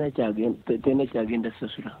 Tena kyagenda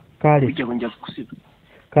sasula. Kale. Kunja kusiba.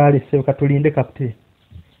 Kale sebo katulinde kapiteeni.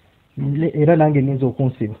 Era nange ninza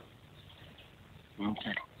okunsiba.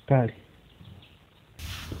 Kale.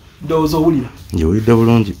 Ndowooza owulira. Njewulidde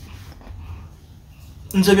bulungi.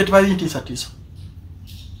 Nze bye tebali ntiisatiisa.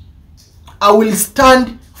 I will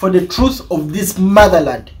stand for the truth of this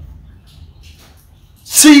motherland.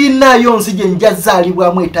 Sirinayo nsi gye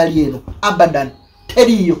njazaalibwamu etali eno abadan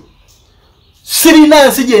teriyo. Sirina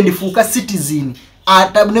nsi gye ndifuuka citizen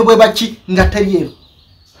ata ne bwe baki nga teri eno.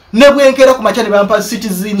 Ne bwenkera ku makya ne bampa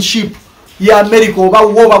citizenship ya America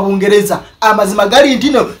oba Bungereza amazima gali nti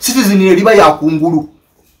no citizen eriba ya kungulu.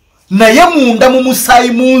 Naye munda mu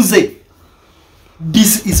musaayi munze.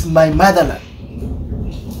 This is my motherland.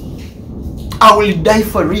 I will die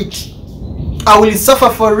for it. I will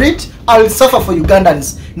suffer for it. I will suffer for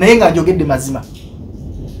Ugandans. Naye nga njogedde mazima.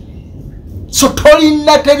 So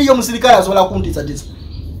tolina teriyo musirikale asobola kuntiisatiisa.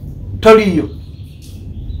 Toriyo.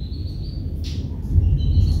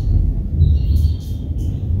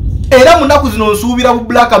 Era munaku zino nsuubira bu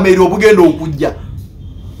blackmail obugenda okujja.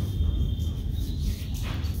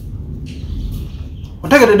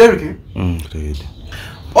 Otegedde Derek? Tegedde.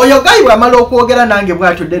 Oyo gayi bw'amala okwogera nange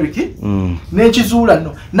bw'atyo Derek n'enkizuula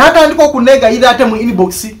nno n'atandika okuneegayira ate mu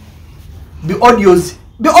inbox bi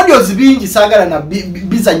audios bingi saagala na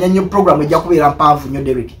bizanya nnyo program ejja kubeera mpanvu nnyo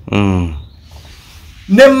Derek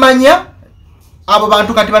ne mmanya abo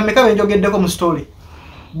bantu kati bameka benjogeddeko mu story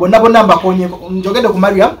bonna mbakonye njogedde ku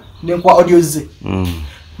Mariam nenkwa audios ze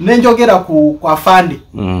nenjogera ku Afande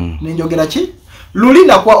nenjogera ki luli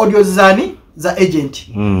na kwa audios zani za agent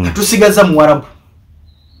tusigaza Muwalabu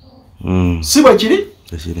Sibwe kiri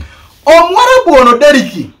Omuwalabu ono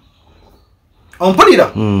Deriki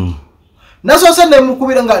ompulira nasoose ne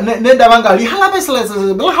mukubira nga nendaba nga ali halabese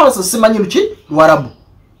simanyi luki Luwalabu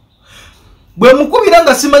bwe mukubira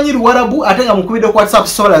nga simanyi Luwalabu ate nga mukubide ku WhatsApp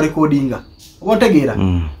sola recordinga obontegeera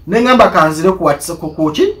nengamba kanzire ku WhatsApp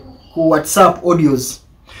ku WhatsApp audios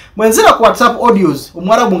mwenzira ku WhatsApp audios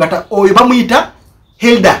Omuwalabu ngata oyo bamuyita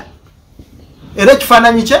Hilda era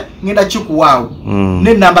kifaananyi kye ngenda kikuwaawo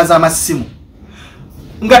n'ennamba z'amasimu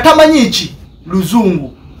nga tamanyi iki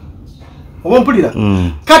Luzungu obompulira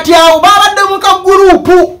kati awo babadde mu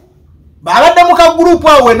ka gurupu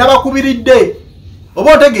awo nabakubiridde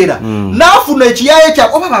obotegeera naafuna ekiyaye kya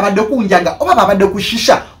oba babadde kunjanga oba babadde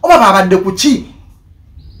kushisha oba babadde kuki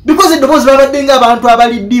because eddoboozi babadde nga abantu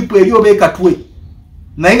abali deep eri obekatwe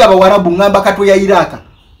naye nga Bawarabu ngamba katwe ya Iraka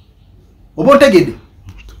obotegedde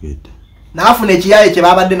naafuna ekiyaye kye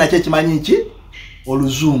babadde nakyo ekimanyi ki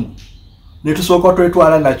Oluzungu ne tusooka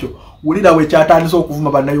twetwala nakyo wulira we kyatandise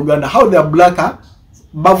okuvuma bannayuganda how they are blacker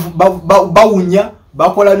bawunya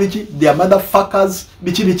bakola biki their motherfuckers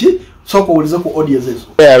biki soko ulize ku audios ezo.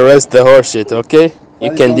 Arrest the horse shit, okay?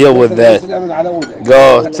 You can deal with that.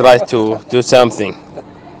 Go try to do something.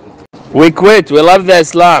 We quit. We love the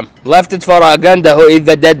Islam. Left it for Uganda who eat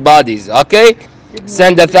the dead bodies, okay?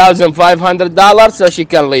 Send $1,500 so she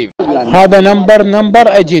can leave. Have a number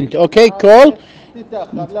agent, okay? Call.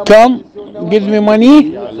 Come, give me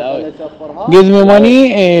money.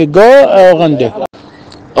 Go Uganda.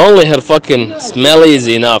 Only her fucking smelly is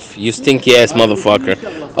enough, you stinky ass motherfucker.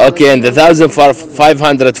 Okay, and the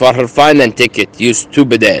 $1,500 for her fine and ticket, you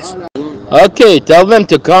stupid ass. Okay, tell them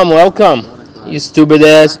to come, welcome, you stupid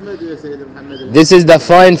ass. This is the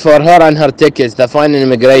fine for her and her tickets, the fine in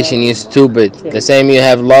immigration, you stupid. The same you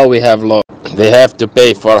have law, we have law. They have to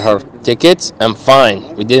pay for her tickets and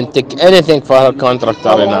fine. We didn't take anything for her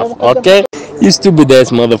contractor enough, okay? You stupid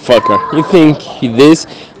ass motherfucker. You think this?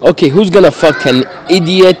 Okay, who's gonna fuck an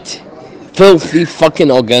idiot, filthy fucking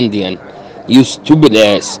Ugandan? You stupid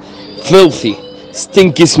ass. Filthy,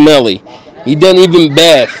 stinky, smelly. You don't even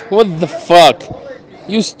bath. What the fuck?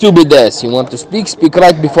 You stupid ass. You want to speak? Speak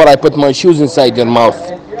right before I put my shoes inside your mouth.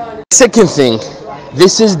 Second thing,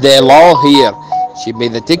 this is the law here. She pay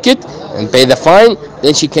the ticket and pay the fine,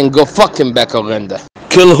 then she can go fucking back Uganda.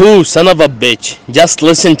 Kill who, son of a bitch? Just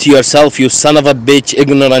listen to yourself, you son of a bitch,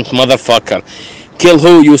 ignorant motherfucker. Kill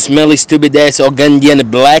who, you smelly, stupid ass Ugandan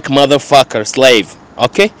black motherfucker, slave.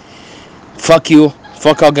 Okay? Fuck you,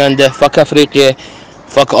 fuck Uganda, fuck Africa,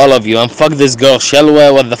 fuck all of you, and fuck this girl,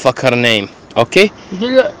 Shaluwa, what the fuck her name. Okay?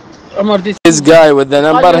 This guy with the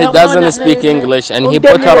number, he doesn't speak English, and he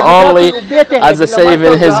put her only as a slave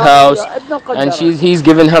in his house, and he's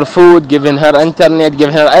giving her food, giving her internet,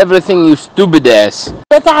 giving her everything, you stupid ass.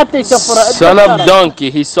 Son of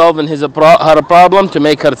donkey, he's solving her problem to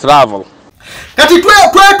make her travel. Kati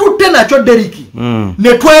tutte nakyo Deriki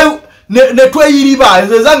ne tweyiriba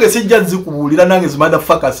zange sijja zikubulira nange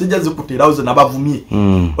motherfucker sijja zikuterawo ze nabavumye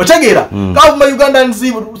otegeera kavuma Uganda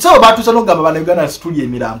nzibu sebo batusa nogamba bana Uganda situlye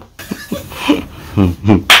emirambo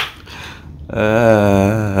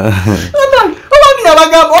obani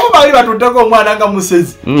abagamba oba bali batutteko omwana nga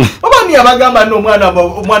musezi obani abagamba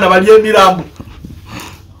omwana bali emirambo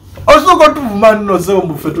osoko tuvuma nno sebo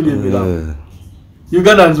mbufe tulye emirambo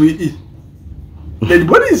Ugandans we eat dead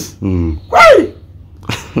bodies. Why?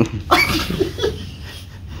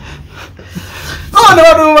 Oh no,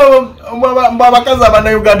 babakaza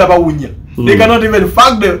abana Uganda bawunya. They cannot even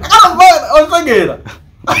fuck them. Onsegera.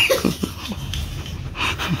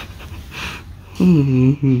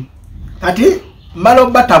 Kati malo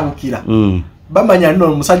batabukira. Bamanya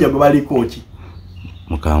nno omusajja gwe bali kochi.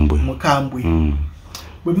 Mukambwe.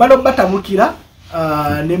 Bwe malo batabukira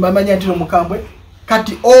ne bamanya nti Mukambwe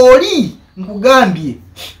kati oli nkugambye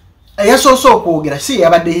yasoose okwogera si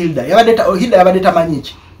yabadde Hilda yabadde tamanyi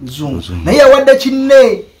ki Luzungu naye yawadde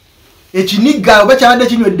kinne ekiniga oba kyabadde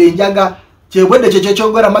kinywedde enjaga kyebwedde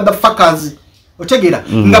kyekyogera motherfuckers otegeera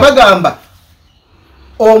nga bagamba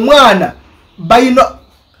omwana bayino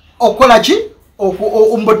okola ki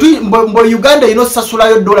mbo Uganda ino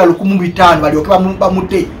sasulayo $1,500 balyoke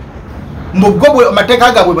bamute mbogobwe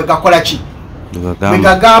amateeka gabwe begakola ki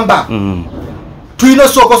begagamba tuino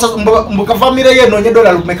soko mbuka family ye nonye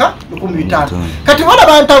 $1,500 kati wala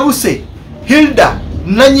bantabuse Hilda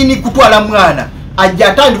nanyini kutwala mwana ajja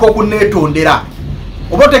atandika okunetondera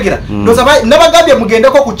obotegera ndoza nabagambye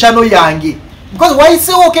mugendeko ku channel yange because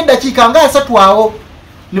waise oke dakika nga 3 awo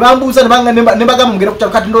nibambuza nebagamba mugenda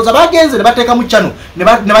kutaka kati ndoza bagenze nebateka mu channel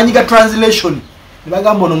nebanyiga translation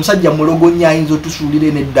nebagamba ono musajja mulogonya ayinzo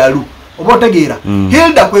tusulire neddalu obotegera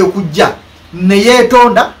Hilda kwe kujja ne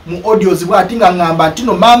yeetonda mu audios bwati nga ngamba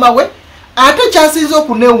ntino mama we ate kyasinze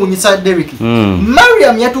okunewuunyisa Derek.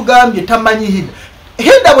 Mariam yatugambye tamanyi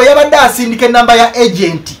Hilda bwe yabadde asindika enamba ya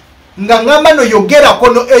agent nga ngamba no yogerako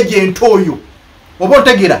no agent oyo oba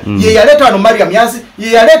otegera ye yaleeta wano Mariam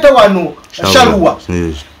ye yaleeta wano Shaluwa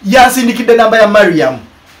yasindikidde namba ya Mariam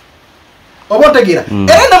oba otegera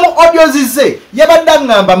era ne mu audios ze yabadde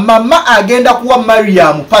ngamba mama agenda kuwa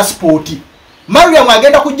Mariam passport. Mariam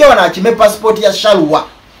agenda kujja wano akime passport ya Shaluwa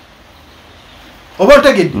oba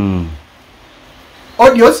otegedde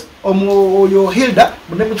audios oyo Hilda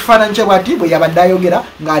mune mu kifaananyi kye bwati bwe yabadde ayogera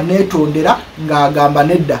nga neetondera ng'agamba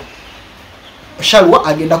nedda Shaluwa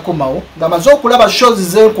agenda kukomawo ng'amaze okulaba shows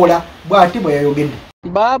zenkola bwati bwe yayogedde.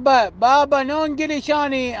 Baba no English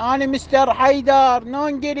ani Mr. Haidar no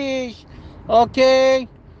English. Okay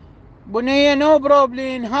bunaya no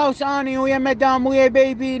problem house ani ويا madam ويا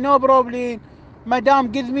baby no problem madam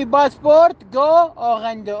give me passport go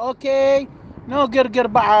أغنده okay no قرقر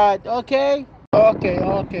بعد okay no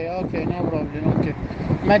problem okay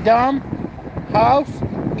madam house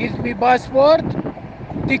give me passport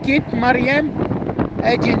ticket Mariam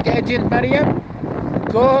agent Mariam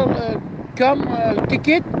go come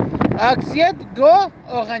ticket accept go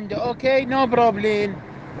أغنده okay no problem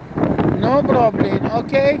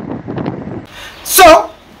okay. So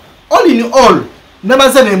all in all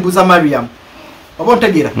namaze nembuza Mariam oba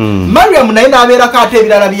otegera Mariam naye n'abeerako ate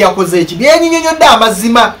ebirala byakoze eki byenyinyonyodde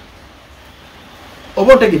amazima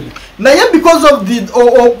oba otegedde naye because of the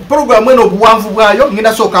program eno obuwanvu bwayo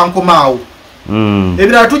ngenda sooka nkomaawo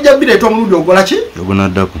ebirala tujja bireeta omulundi ogolaki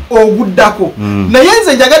oguddako naye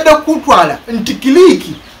nze njagadde kutwala nti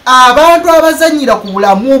kiliiki abantu abazanyira ku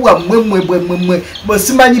bulamu bwammwe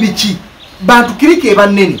bwesimanyi biki bantu kiliiki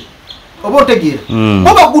ebannene oba otegeera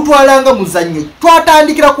bo bagutwalanga muzannyo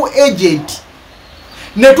twatandikira ku agent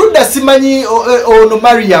ne tudda simanyi ono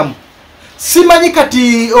Mariam simanyi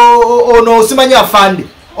kati ono simanyi Afande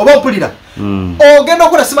oba mpulira ogenda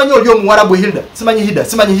okola simanyi oli Omuwalabu Hilda simanyi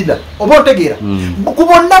Hilda oba otegeera ku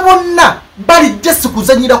bonna bali just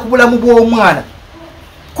kuzanyira ku bulamu bw'omwana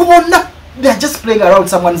ku bonna they are just playing around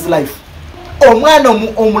someone's life. Omwana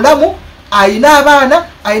omulamu ayina abaana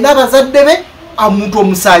ayina abazadde be omuntu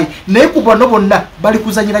omusaayi naye ku bonna bali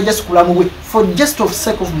kuzanyira just kulamu bwe for just of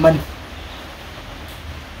sake of money.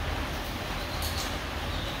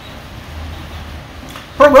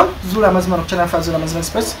 Program Zula Amazima no channel Zula Amazima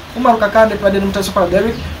Express Umar Kakande Akunyiza Nomuwalabu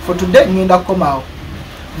Abali for today ngenda kukomaawo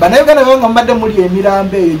bannayuganda banga mbadde muli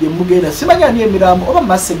emirambo eyo gye mugenda simanya ani emirambo oba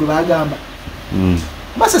Masse gwe bagamba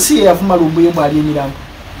Masse si ye yavuma lumbuye bwali emirambo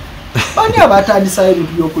bani abatandisa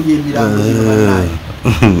ebintu by'okulya emirambo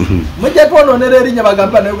mujja twononera erinnya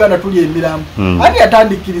bagamba bannayuganda tulya emirambo ani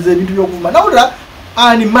yatandikiriza ebintu by'okuvuma nawulira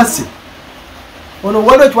ani Masse ono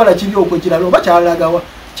waliwo ekiwala kiri okwo ekirala oba kyalagawa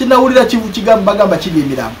kinawulira kigamba bagamba kiri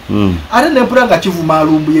emirambo ate nempula nga kivuma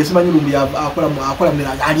alumbu yesimanyi lumbu akola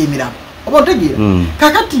mirambo ali emirambo oba otegeera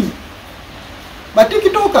kakati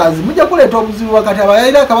batikitokers mujja kuleeta obuzibu wakati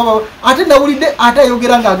abayira kababa ate nawulidde ate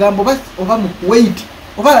ayogera ng'agamba oba mu Kuwait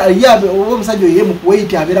oba yabe oba omusajja oyo ye mu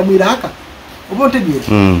Kuwait abeera mu Iraq oba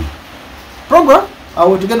otegeera program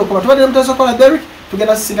awo tugenda okuba tubadde mutaso kola Derek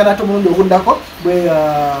tugenda singana to mulundi ogundako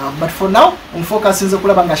but for now focus is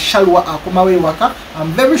kulaba nga Shaluwa akomawo ewaka.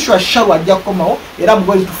 I'm very sure Shaluwa ajja kukomawo era I'm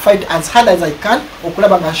going to fight as hard as I can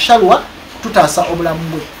okulaba nga Shaluwa tutaasa obulamu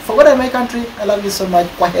bwe. For God and my country, I love you so much.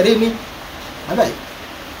 Kwaherini. Bye bye.